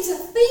 Now it's a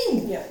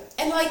thing. Yeah.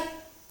 And like,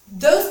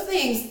 those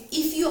things,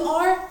 if you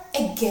are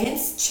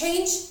against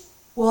change,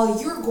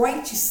 well, you're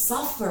going to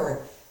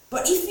suffer.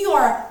 But if you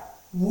are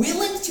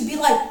willing to be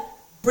like,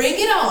 bring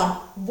it on,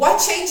 what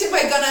change am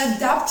I gonna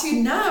adapt to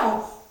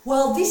now?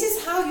 Well, this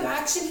is how you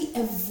actually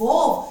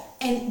evolve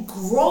and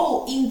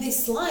grow in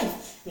this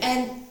life. Yeah.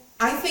 And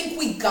I think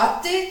we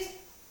got it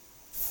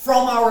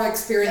from our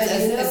experience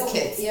as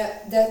kids. Yeah,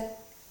 that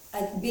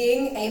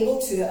being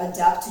able to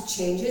adapt to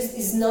changes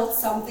is not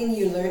something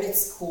you learn at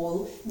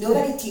school.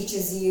 Nobody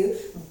teaches you,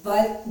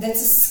 but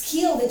that's a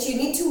skill that you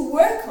need to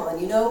work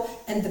on, you know.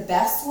 And the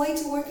best way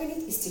to work on it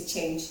is to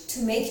change, to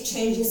make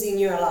changes in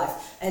your life.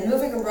 And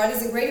moving abroad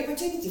is a great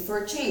opportunity for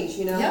a change,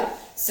 you know. Yeah.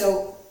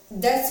 So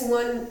that's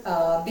one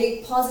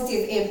big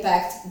positive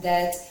impact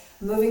that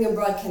moving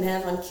abroad can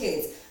have on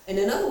kids. And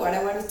another one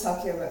I want to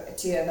talk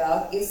to you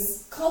about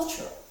is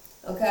culture,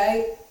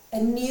 okay? A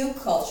new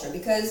culture,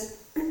 because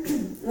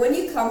when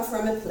you come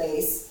from a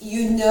place,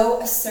 you know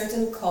a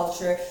certain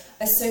culture,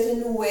 a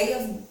certain way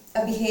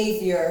of a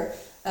behavior,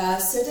 a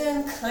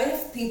certain kind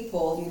of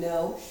people, you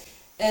know.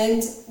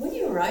 And when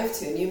you arrive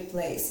to a new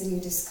place and you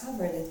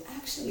discover that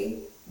actually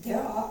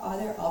there are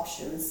other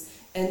options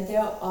and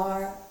there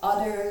are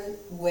other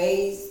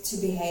ways to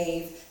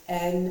behave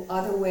and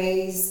other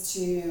ways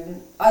to,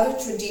 other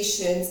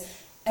traditions,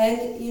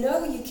 and you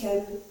know you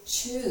can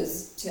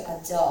choose to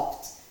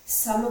adopt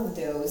some of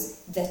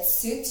those that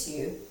suit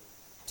you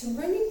to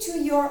bring it to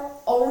your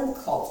own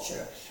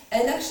culture.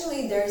 And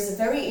actually there's a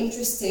very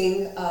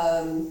interesting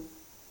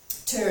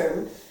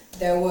term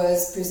that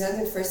was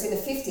presented first in the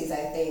 50s,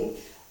 I think,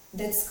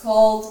 that's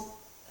called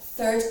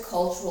third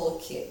cultural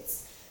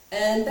kids.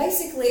 And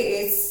basically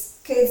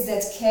it's kids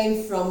that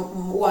came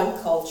from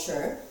one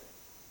culture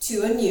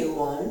to a new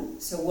one,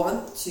 so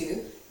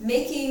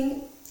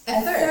making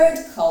a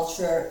third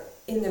culture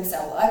in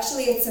themselves.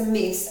 Actually it's a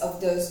mix of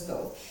those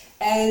both.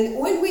 And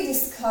when we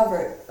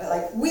discovered,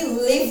 like, we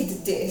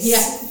lived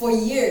this for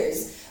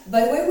years,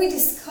 but when we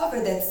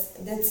discovered that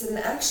that's an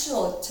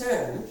actual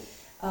term,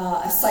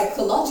 a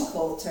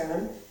psychological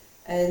term,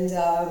 and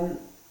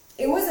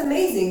it was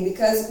amazing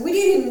because we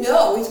didn't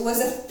know it was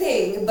a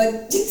thing,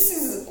 but this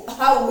is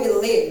how we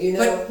live, you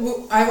know.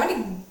 But I want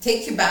to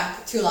take you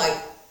back to, like,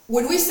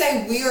 when we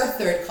say we are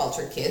third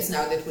culture kids,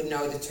 now that we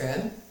know the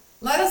term,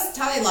 let us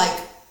tell you, like,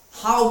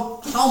 how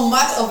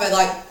much of it,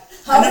 like,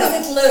 how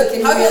does it look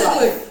in real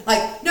life?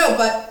 Like, no,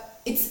 but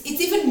it's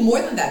even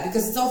more than that,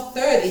 because it's not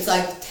third, it's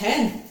like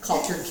 10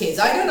 cultured kids.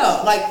 I don't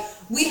know. Like,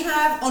 we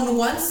have on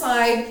one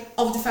side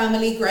of the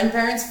family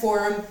grandparents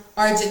from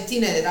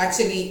Argentina that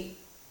actually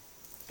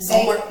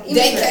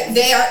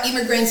they are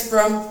immigrants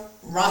from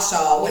Russia,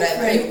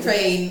 whatever,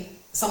 Ukraine,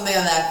 something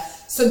like that.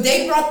 So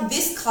they brought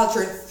this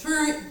culture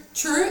through.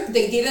 True,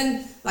 they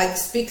didn't like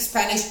speak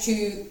Spanish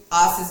to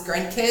us as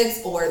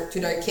grandkids or to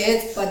their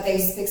kids, but they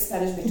speak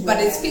Spanish between them. But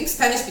they speak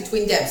Spanish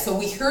between them, so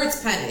we heard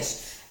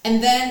Spanish.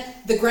 And then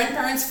the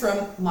grandparents from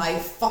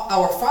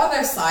our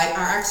father's side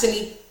are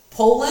actually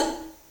Poland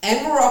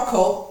and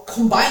Morocco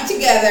combined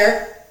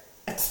together,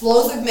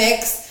 explosive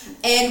mix.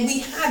 And we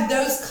had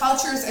those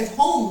cultures at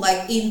home,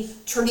 like in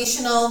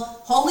traditional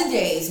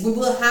holidays. We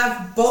will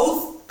have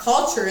both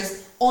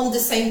cultures on the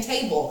same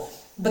table.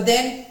 But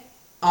then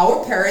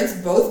our parents,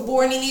 both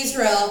born in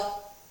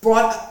Israel,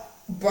 brought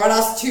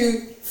us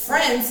to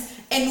France,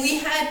 and we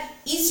had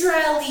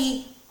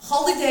Israeli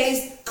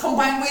holidays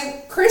combined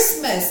with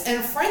Christmas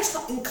and French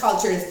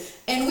cultures.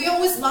 And we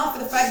always laugh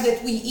at the fact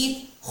that we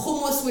eat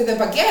hummus with a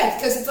baguette,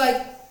 because it's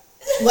like,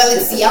 well,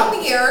 it's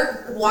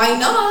yummier, why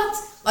not?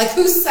 Like,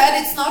 who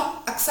said it's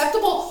not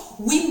acceptable?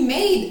 We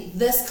made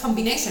this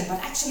combination, but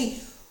actually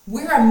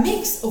we're a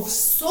mix of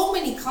so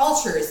many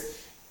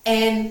cultures.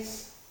 And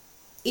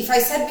if I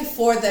said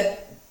before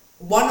that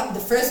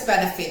the first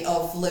benefit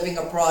of living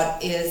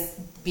abroad is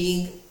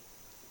being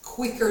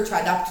quicker to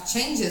adapt to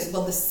changes,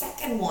 well, the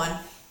second one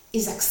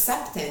is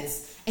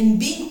acceptance and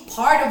being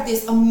part of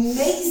this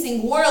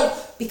amazing world.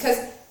 Because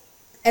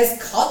as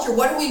culture,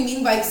 what do we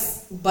mean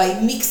by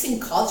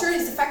mixing culture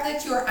is the fact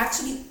that you're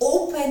actually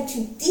open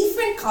to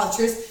different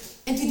cultures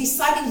and to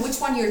deciding which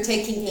one you're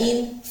taking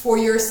in for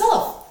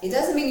yourself. It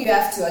doesn't mean you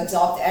have to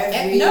adopt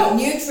every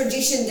new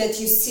tradition that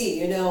you see,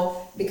 you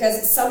know,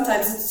 because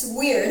sometimes it's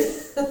weird.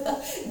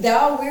 There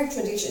are weird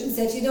traditions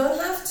that you don't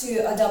have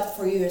to adopt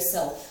for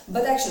yourself,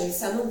 but actually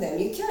some of them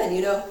you can,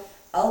 you know.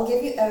 I'll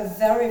give you a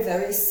very,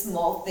 very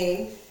small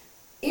thing.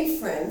 In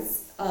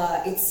France,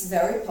 it's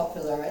very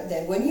popular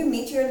that when you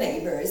meet your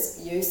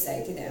neighbors, you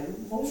say to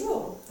them,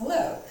 bonjour,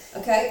 hello,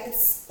 okay?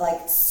 It's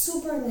like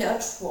super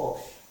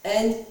natural.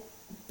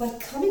 But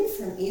coming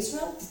from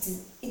Israel,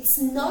 it's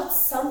not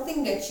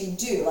something that you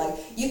do. Like,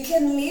 you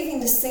can live in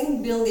the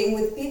same building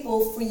with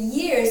people for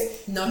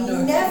years,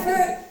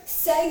 never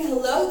saying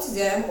hello to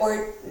them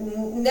or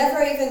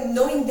never even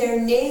knowing their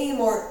name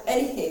or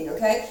anything,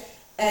 okay?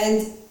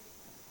 And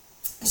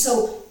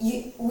so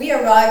we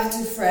arrived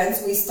to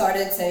France, we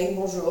started saying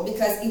bonjour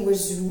because it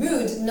was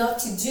rude not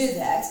to do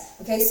that,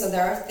 okay? So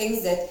there are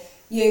things that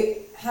you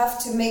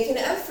have to make an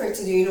effort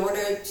to do in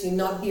order to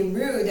not be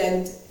rude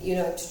and, you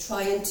know, to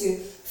try and to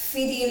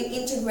fit in,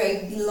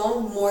 integrate,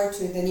 belong more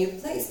to the new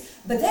place.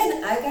 But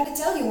then I gotta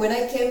tell you, when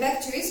I came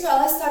back to Israel,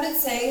 I started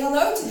saying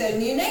hello to the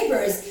new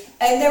neighbors,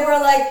 and they were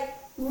like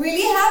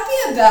really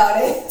happy about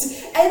it.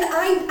 And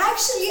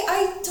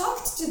I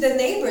talked to the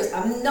neighbors.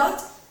 I'm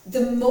not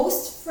the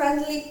most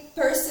friendly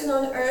person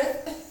on earth.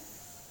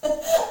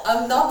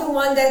 I'm not the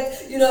one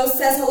that, you know,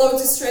 says hello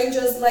to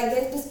strangers like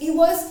that, but it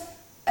was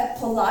a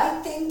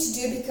polite thing to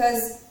do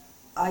because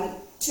I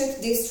took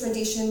this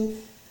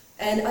tradition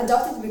and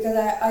adopted it because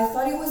I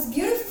thought it was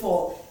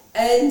beautiful.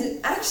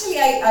 And actually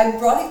I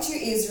brought it to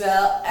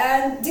Israel,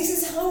 and this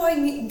is how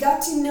I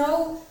got to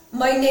know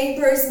my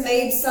neighbors,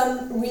 made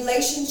some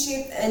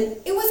relationship, and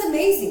it was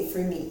amazing for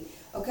me.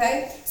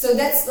 Okay, so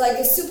that's like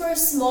a super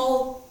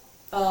small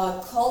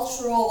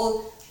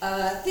cultural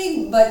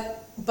thing, but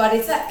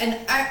it's that. And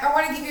I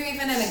want to give you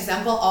even an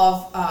example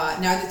of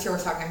now that you're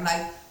talking,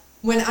 like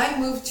when I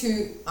moved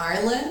to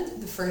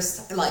Ireland,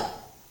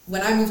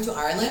 when I moved to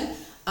Ireland,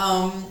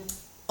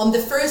 on the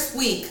first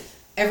week,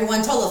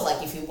 everyone told us,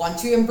 like, if you want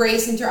to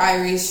embrace into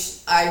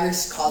Irish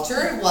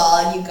culture,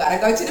 well, you gotta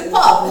go to the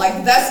pub.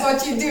 Like, that's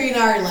what you do in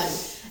Ireland.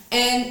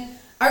 And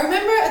I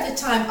remember at the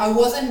time I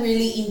wasn't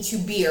really into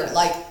beer.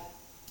 Like,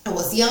 I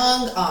was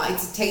young.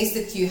 It's a taste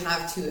that you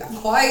have to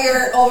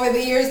acquire over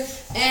the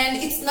years, and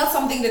it's not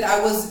something that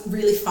I was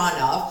really fond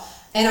of.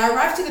 And I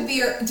arrived to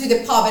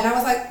the pub, and I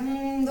was like,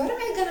 what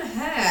am I gonna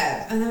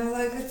have? And I was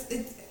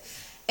like,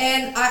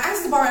 and I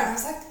asked the barman, I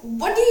was like,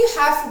 what do you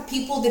have for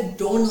people that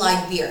don't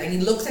like beer? And he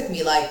looked at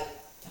me like,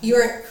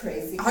 you're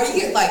crazy. Are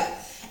you like?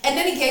 And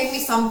then he gave me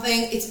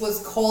something. It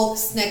was called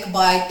Snack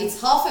Bite.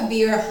 It's half a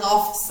beer,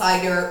 half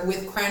cider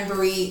with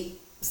cranberry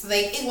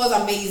thing. It was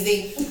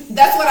amazing.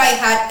 That's what I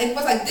had. And it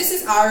was like, this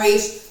is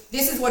Irish.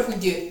 This is what we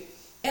do.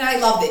 And I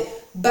loved it.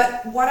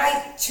 But what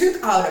I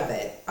took out of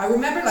it, I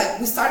remember, like,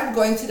 we started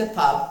going to the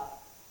pub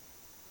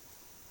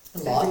a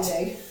lot. Every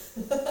day.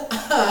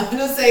 I'm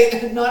gonna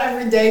say not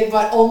every day,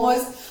 but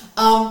almost.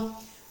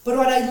 But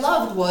what I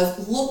loved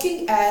was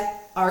looking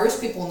at Irish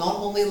people, not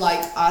only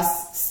like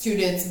us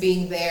students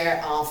being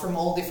there from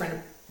all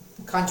different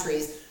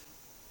countries,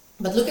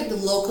 but look at the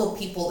local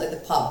people at the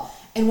pub.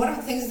 And one of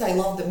the things that I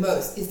love the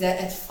most is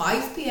that at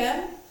 5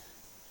 p.m.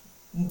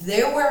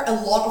 there were a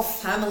lot of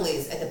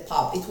families at the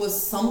pub. It was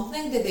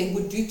something that they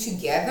would do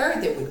together.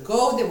 They would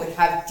go, they would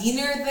have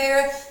dinner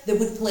there, they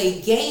would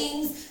play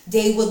games,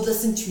 they would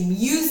listen to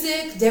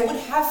music, they would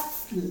have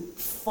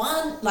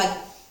fun. Like,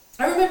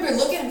 I remember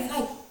looking at them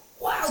like,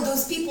 wow,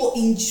 those people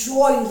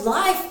enjoy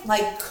life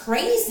like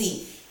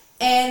crazy.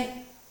 And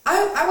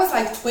I was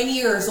like 20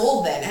 years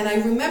old then, and I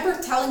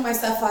remember telling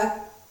myself, like,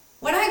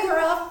 when I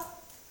grow up,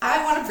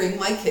 I want to bring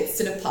my kids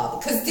to the pub,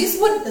 because this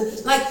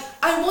would, like,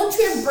 I want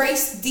to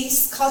embrace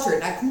this culture.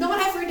 Like, not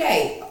every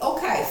day,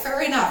 okay,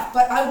 fair enough,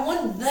 but I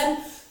want them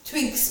to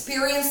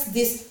experience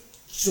this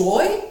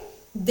joy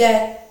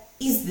that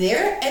is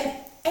there. And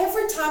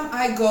every time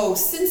I go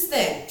since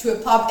then to a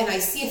pub and I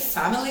see a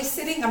family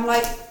sitting, I'm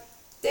like,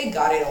 they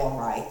got it all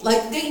right.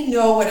 Like, they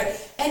know what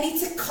and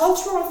it's a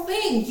cultural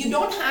thing. You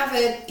don't have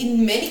it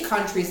in many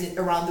countries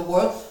around the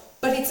world,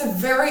 but it's a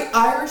very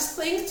Irish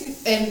thing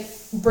and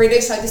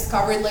British, I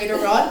discovered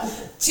later on,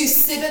 to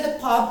sit at the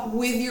pub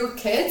with your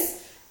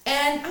kids.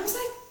 And I was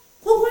like,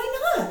 well,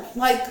 why not?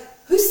 Like,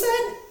 who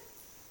said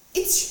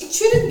it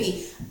shouldn't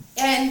be?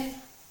 And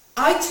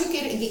I took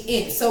it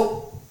in.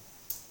 So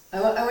I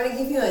want to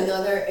give you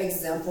another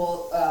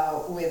example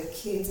with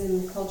kids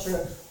and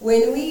culture.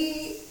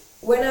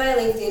 When I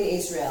lived in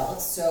Israel,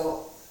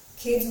 so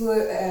kids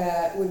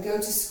would go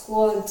to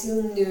school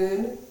until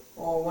noon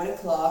or 1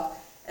 o'clock,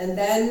 and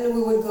then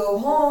we would go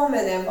home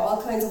and have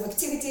all kinds of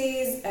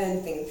activities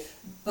and things.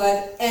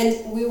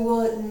 And we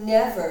will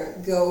never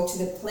go to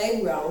the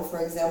playground, for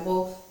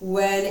example,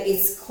 when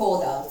it's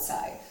cold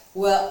outside.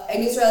 Well,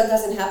 in Israel it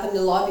doesn't happen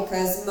a lot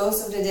because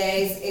most of the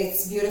days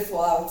it's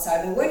beautiful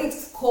outside. But when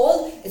it's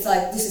cold, it's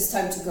like, this is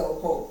time to go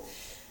home.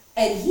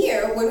 And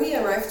here, when we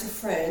arrived to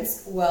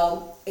France,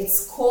 well,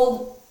 it's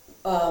cold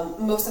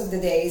most of the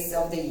days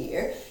of the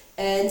year,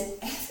 and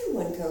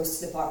everyone goes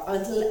to the park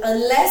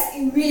unless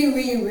it really,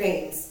 really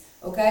rains,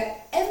 okay?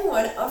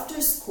 Everyone,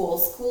 after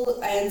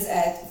school ends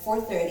at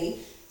 4:30,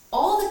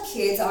 all the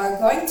kids are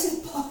going to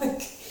the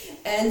park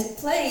and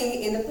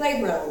playing in the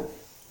playground.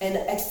 And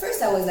at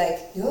first I was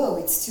like, no,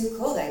 it's too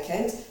cold, I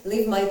can't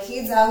leave my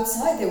kids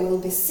outside, they will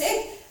be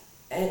sick.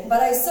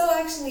 But I saw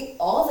actually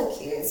all the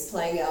kids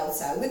playing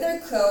outside with their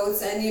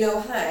coats and, you know,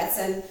 hats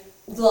and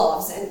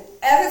gloves, and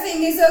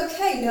everything is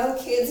okay. No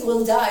kids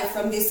will die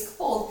from this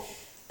cold.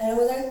 And I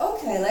was like,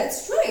 okay,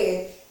 let's try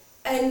it.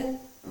 And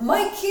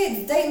my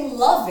kids, they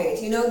love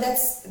it. You know,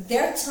 that's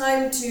their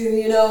time to,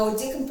 you know,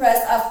 decompress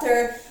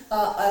after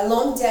a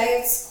long day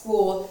at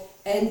school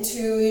and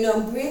to, you know,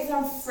 breathe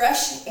some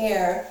fresh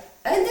air.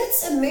 And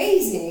that's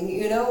amazing,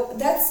 you know,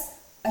 that's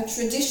a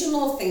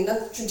traditional thing,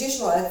 not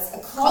traditional, it's a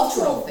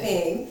cultural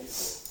thing.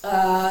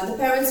 The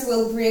parents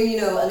will bring, you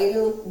know, a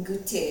little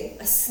goûter,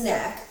 a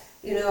snack,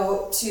 you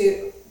know,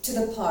 to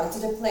the park, to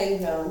the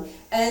playground.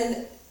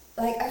 And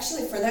like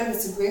actually for them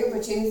it's a great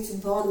opportunity to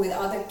bond with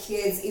other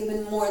kids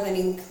even more than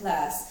in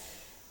class.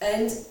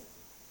 And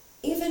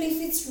even if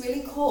it's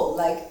really cold,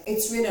 like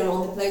it's written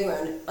on the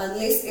playground,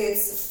 unless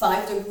it's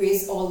 5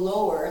 degrees or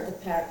lower,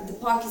 the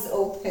park is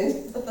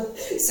open,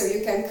 so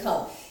you can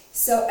come.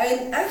 So,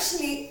 and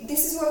actually,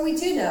 this is what we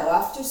do now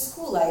after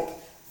school, like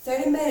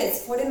 30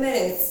 minutes, 40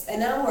 minutes,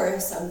 an hour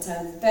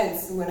sometimes,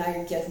 depends when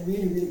I get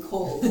really, really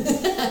cold.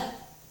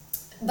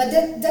 But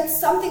that's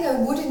something I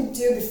wouldn't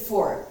do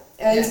before.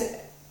 And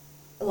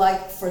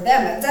like for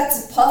them,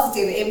 that's a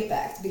positive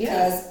impact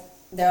because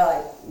they're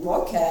like,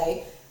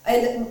 okay.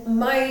 And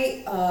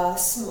my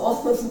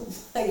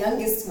my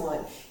youngest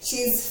one,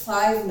 she's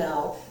 5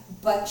 now,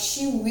 but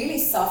she really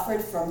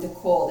suffered from the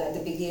cold at the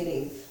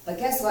beginning. But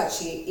guess what?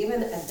 She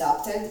even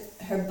adapted,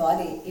 her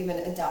body even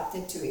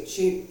adapted to it.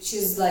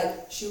 She's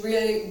like, she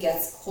really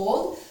gets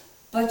cold,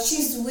 but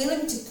she's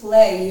willing to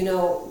play, you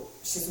know,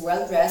 she's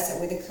well dressed and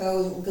with the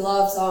coat,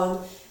 gloves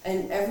on,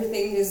 and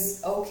everything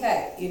is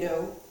okay, you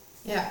know.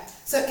 Yeah,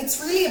 so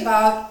it's really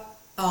about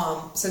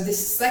so this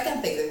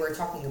second thing that we're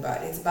talking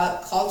about, it's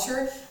about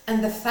culture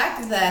and the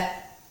fact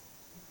that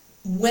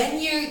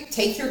when you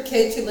take your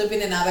kid to live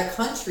in another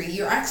country,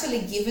 you're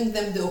actually giving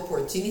them the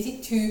opportunity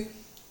to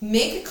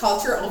make a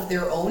culture of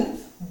their own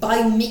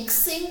by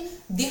mixing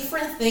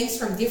different things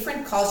from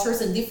different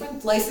cultures and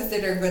different places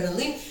that they're going to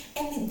live,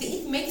 and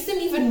it makes them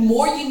even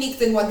more unique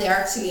than what they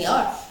actually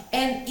are.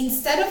 And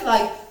instead of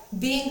like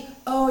being,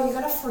 oh, you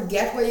gotta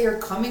forget where you're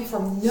coming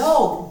from.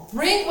 No,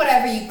 bring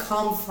whatever you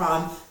come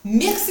from,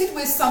 mix it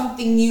with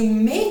something new,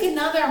 make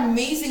another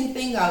amazing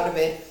thing out of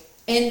it.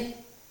 And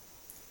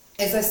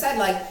as I said,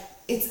 like,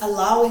 it's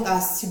allowing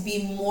us to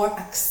be more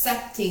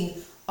accepting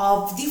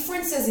of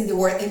differences in the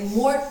world and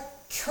more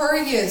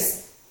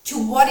curious to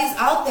what is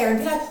out there and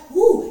be like,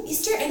 ooh,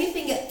 is there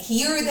anything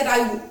here that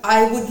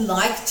I would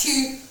like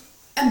to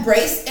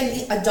embrace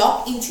and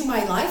adopt into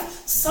my life?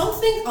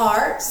 Something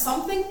are,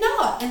 something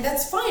not, and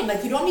that's fine.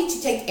 Like, you don't need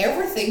to take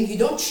everything. You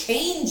don't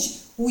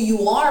change who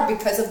you are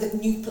because of the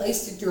new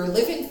place that you're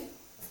living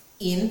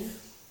in,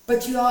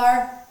 but you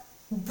are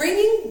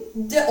bringing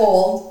the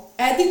old,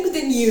 adding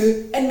the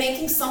new, and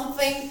making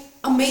something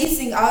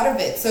amazing out of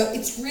it. So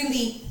it's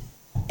really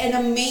an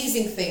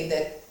amazing thing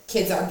that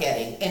kids are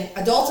getting, and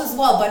adults as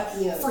well, but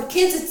for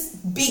kids it's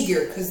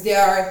bigger because they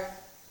are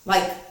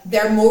like,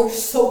 they're more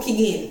soaking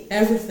in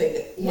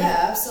everything.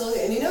 Yeah,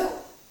 absolutely. And you know,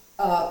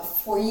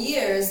 for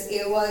years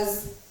it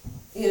was,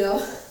 you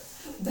know,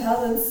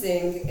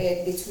 balancing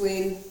it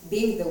between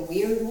being the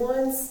weird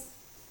ones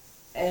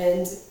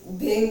and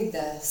being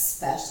the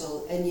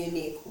special and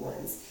unique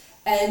ones.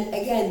 And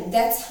again,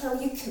 that's how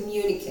you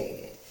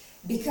communicate it.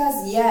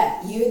 Because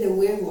yeah, you're the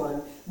weird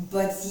one,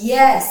 but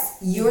yes,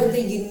 you're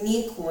the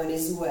unique one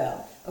as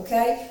well,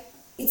 okay?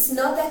 It's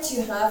not that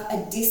you have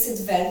a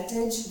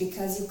disadvantage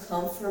because you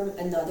come from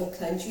another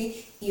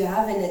country. You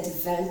have an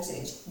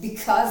advantage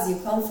because you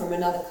come from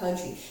another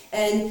country.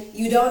 And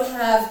you don't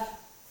have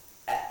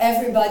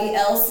everybody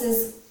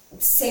else's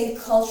same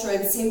culture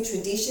and same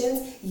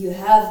traditions. You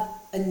have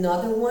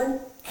another one,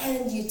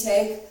 and you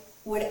take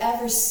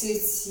whatever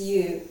suits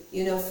you,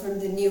 you know, from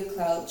the new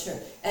culture.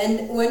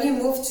 And when you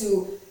move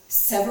to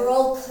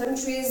several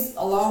countries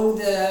along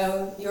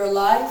your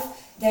life,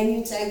 then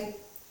you take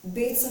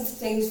bits of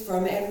things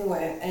from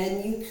everywhere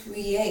and you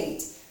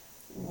create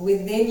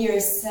within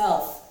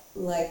yourself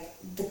like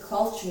the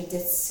culture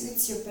that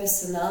suits your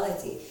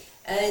personality.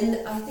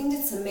 And I think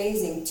that's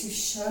amazing to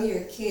show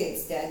your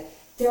kids that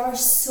there are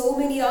so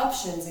many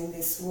options in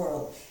this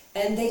world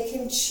and they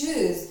can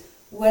choose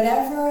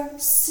whatever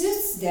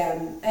suits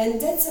them,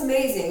 and that's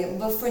amazing.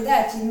 But for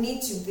that you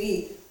need to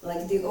be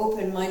like the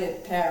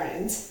open-minded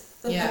parent.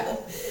 Yeah.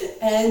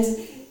 and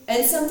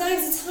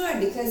sometimes it's hard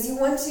because you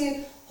want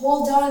to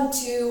hold on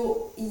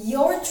to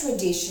your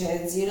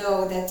traditions, you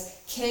know, that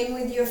came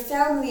with your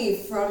family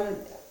from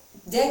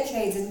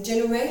decades and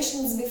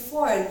generations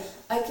before, and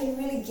I can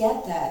really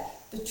get that.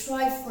 But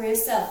try for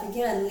yourself.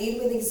 Again,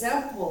 lead with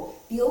example.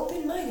 Be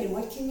open-minded.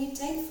 What can you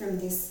take from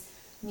this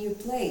new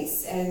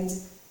place? And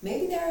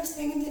maybe there are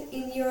things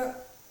in your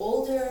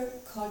older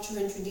culture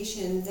and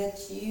tradition that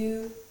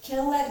you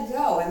can let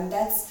go, and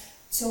that's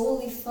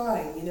totally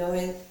fine, you know,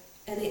 and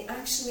it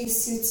actually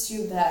suits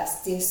you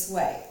best this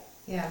way.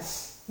 Yeah.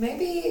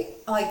 Maybe,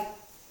 like,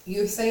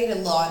 you say it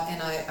a lot,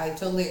 and I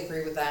totally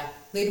agree with that.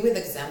 Lead with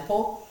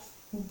example,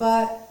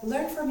 but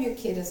learn from your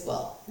kid as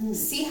well.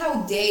 See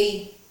how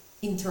they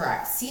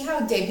interact. See how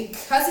they,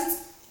 because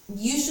it's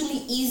usually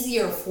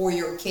easier for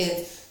your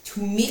kid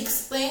to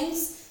mix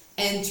things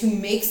and to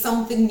make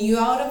something new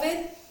out of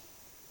it.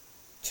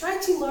 Try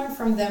to learn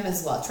from them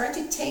as well. Try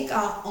to take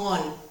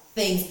on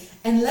things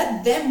and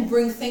let them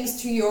bring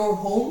things to your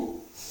home,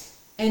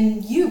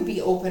 and you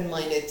be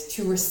open-minded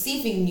to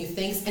receiving new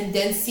things and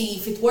then see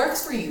if it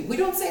works for you. We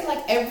don't say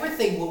like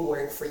everything will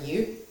work for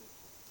you,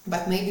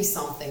 but maybe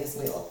some things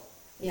will.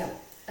 Yeah.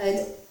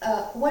 And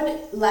one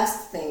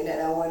last thing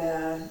that I want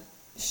to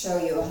show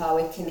you how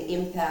it can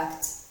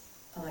impact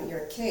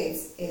your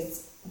kids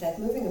is that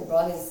moving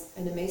abroad is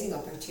an amazing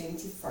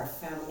opportunity for a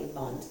family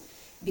bond.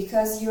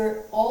 because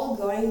you're all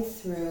going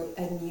through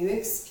a new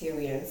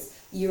experience.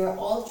 You're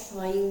all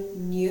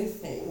trying new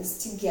things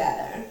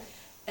together,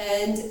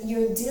 and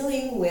you're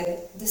dealing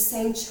with the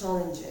same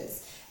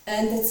challenges.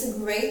 And it's a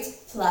great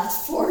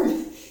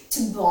platform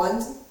to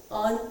bond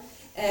on,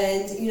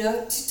 and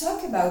to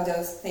talk about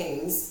those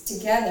things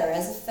together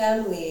as a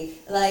family,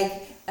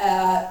 like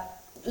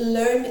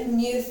learn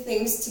new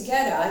things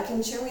together. I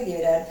can share with you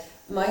that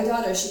my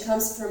daughter, she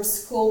comes from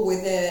school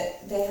with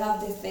they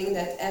have the thing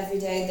that every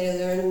day they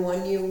learn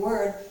one new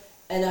word,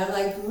 and I'm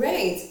like,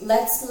 great,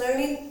 let's learn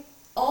it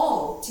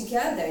all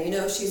together.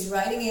 She's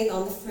writing it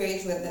on the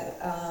fridge with the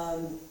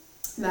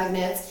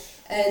magnets,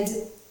 and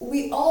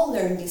we all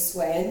learn this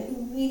way, and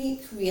it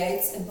really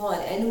creates a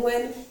bond. And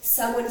when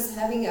someone is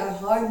having a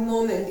hard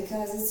moment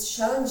because it's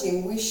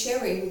challenging, we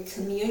share it, we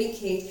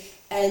communicate,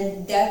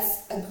 and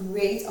that's a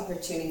great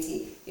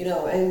opportunity.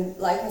 And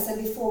like I said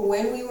before,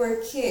 when we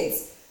were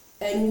kids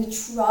and we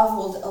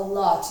traveled a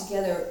lot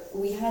together,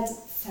 we had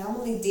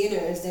family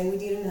dinners that we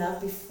didn't have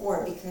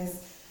before,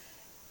 because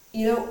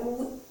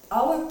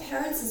our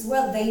parents as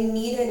well, they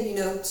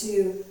needed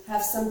to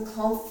have some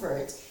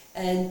comfort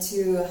and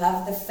to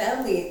have the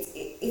family.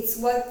 It's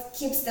what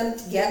keeps them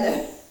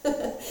together.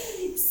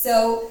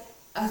 So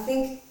I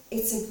think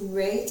it's a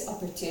great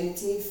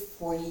opportunity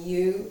for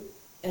you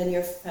and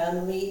your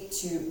family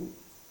to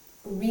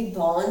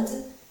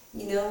rebond,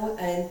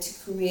 and to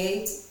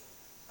create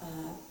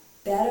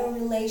better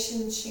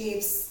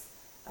relationships,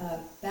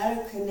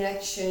 better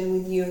connection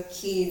with your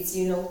kids.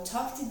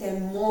 Talk to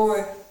them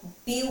more,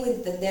 be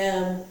with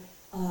them,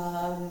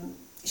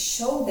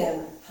 show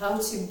them how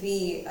to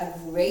be a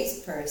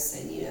great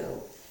person.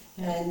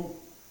 And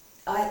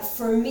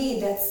for me,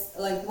 that's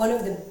like one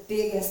of the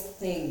biggest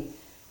things,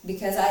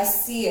 because I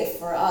see it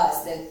for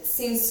us that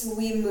since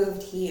we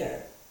moved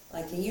here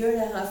like a year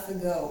and a half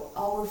ago,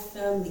 our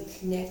family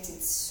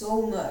connected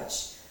so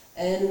much,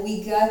 and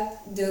we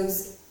got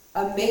those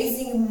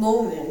amazing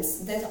moments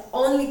that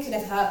only could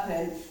have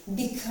happened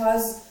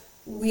because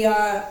we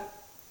got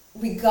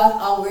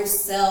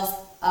ourselves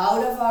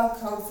out of our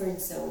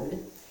comfort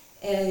zone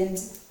and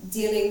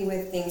dealing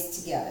with things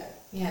together.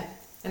 Yeah.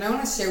 And I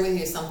want to share with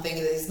you something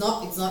that it's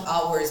not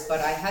ours, but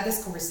I had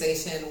this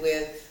conversation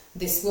with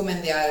this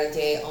woman the other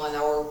day on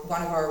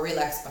one of our Real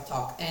Expat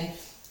Talk, and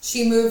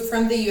she moved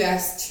from the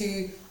US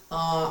to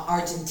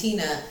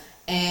Argentina,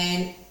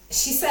 and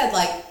she said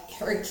like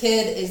her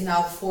kid is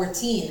now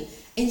 14,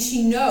 and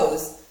she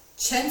knows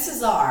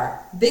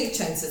big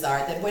chances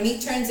are that when he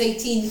turns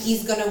 18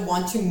 he's gonna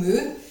want to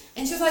move.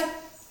 And she's like,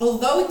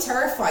 although it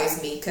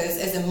terrifies me because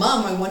as a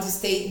mom I want to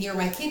stay near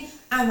my kid,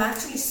 I'm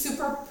actually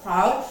super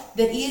proud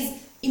that he's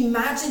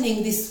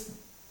imagining this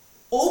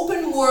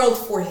open world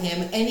for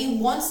him, and he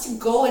wants to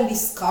go and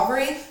discover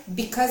it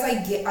because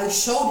I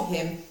showed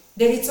him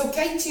that it's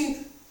okay to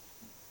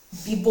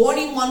be born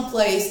in one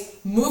place,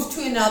 move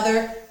to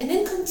another, and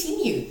then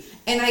continue.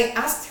 And I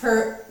asked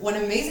her one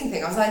amazing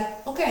thing. I was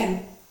like,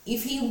 okay,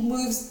 if he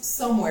moves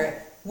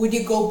somewhere, would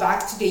you go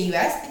back to the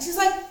US? And she's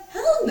like,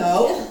 hell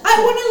no, I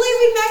want to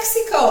live in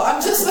Mexico.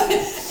 I'm just like,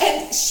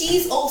 and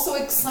she's also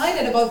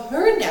excited about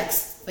her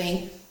next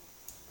thing,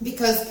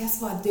 because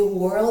guess what? The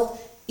world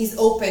is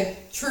open.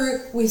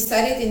 True, we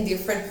said it in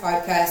different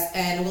podcasts,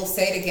 and we'll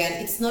say it again.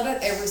 It's not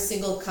that every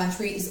single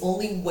country is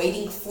only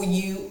waiting for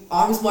you,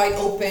 arms wide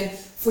open,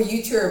 for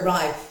you to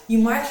arrive. You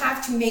might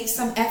have to make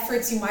some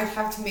efforts, you might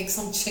have to make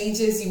some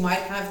changes, you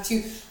might have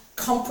to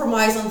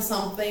compromise on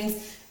some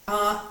things.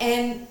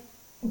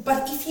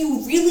 But if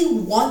you really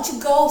want to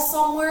go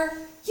somewhere,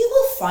 you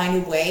will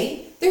find a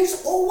way.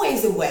 There's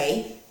always a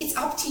way. It's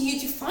up to you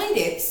to find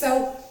it.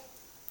 So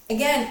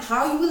again,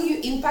 how will you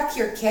impact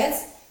your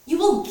kids? You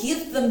will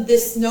give them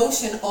this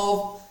notion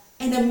of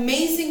an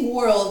amazing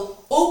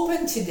world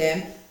open to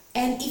them,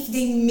 and if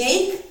they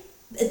make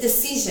a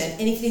decision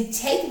and if they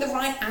take the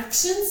right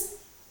actions,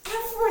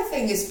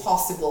 everything is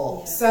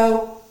possible. Yeah.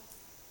 So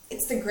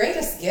it's the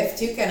greatest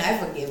gift you can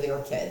ever give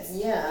your kids.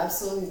 Yeah,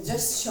 absolutely.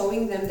 Just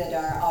showing them that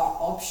there are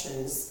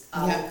options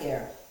out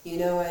there,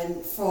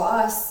 and for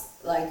us,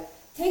 like,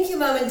 thank you,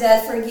 Mom and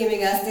Dad, for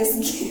giving us this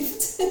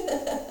gift.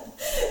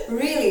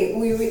 Really,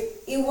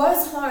 it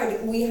was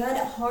hard. We had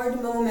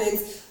hard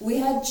moments, we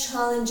had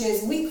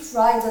challenges, we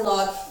cried a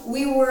lot,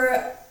 we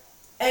were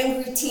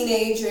angry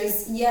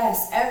teenagers.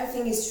 Yes,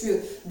 everything is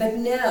true. But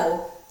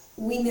now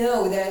we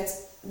know that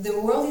the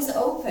world is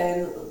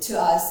open to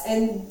us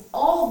and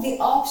all the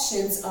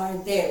options are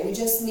there. We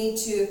just need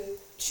to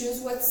choose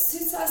what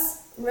suits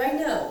us right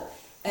now.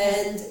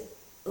 And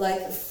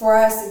like, for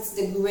us, it's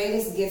the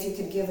greatest gift you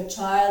could give a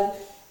child.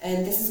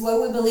 And this is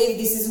what we believe,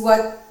 this is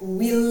what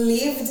we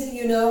lived,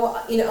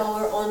 in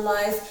our own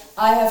life.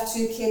 I have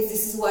 2 kids,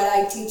 this is what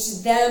I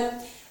teach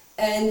them.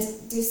 And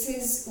this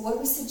is what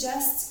we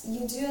suggest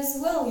you do as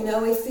well.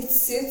 If it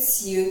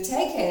suits you,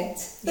 take it.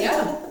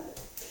 Yeah.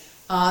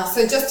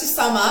 So just to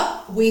sum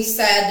up, we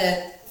said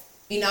that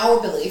in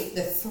our belief,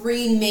 the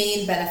 3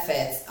 main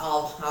benefits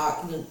of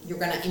how you're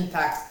going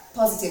to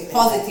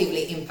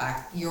positively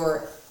impact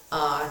your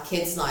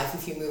kid's life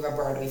if you move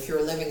abroad or if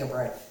you're living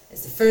abroad.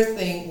 Is the first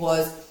thing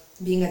was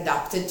being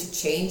adapted to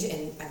change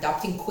and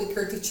adapting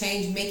quicker to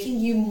change, making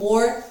you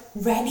more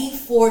ready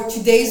for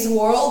today's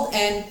world,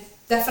 and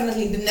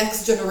definitely the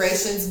next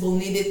generations will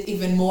need it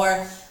even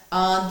more.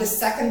 The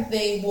second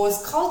thing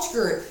was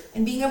culture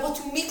and being able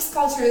to mix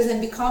cultures and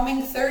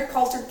becoming third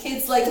culture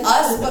kids like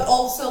us, but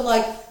also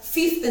like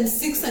fifth and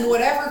sixth and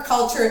whatever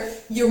culture,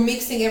 you're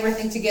mixing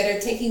everything together,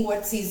 taking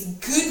what is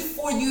good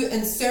for you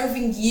and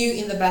serving you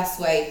in the best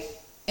way.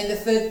 And the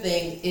third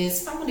thing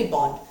is family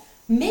bond.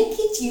 Make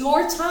it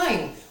your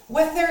time.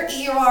 Whether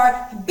you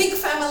are a big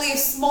family, a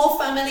small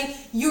family,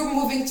 you're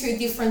moving to a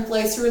different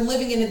place, you're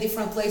living in a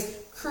different place,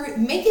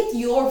 make it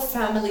your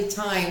family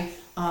time.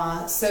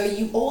 So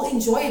you all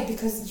enjoy it,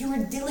 because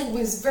you're dealing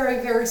with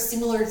very, very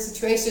similar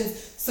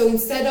situations. So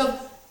instead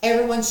of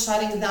everyone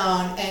shutting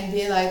down and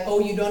being like, oh,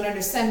 you don't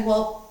understand,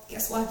 well,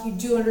 guess what? You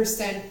do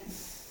understand.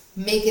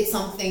 Make it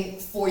something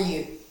for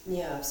you.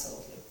 Yeah, absolutely.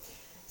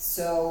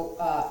 So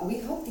we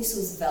hope this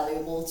was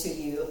valuable to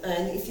you.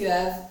 And if you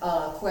have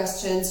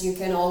questions, you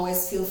can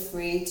always feel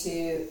free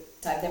to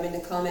type them in the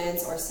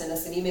comments or send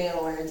us an email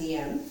or a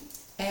DM.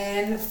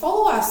 And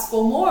follow us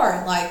for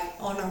more, like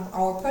on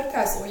our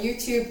podcast or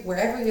YouTube,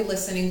 wherever you're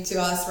listening to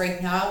us right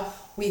now.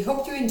 We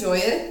hope you enjoy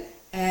it,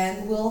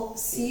 and we'll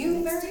see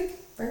you very,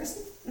 very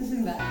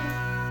soon.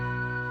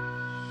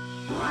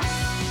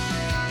 Bye.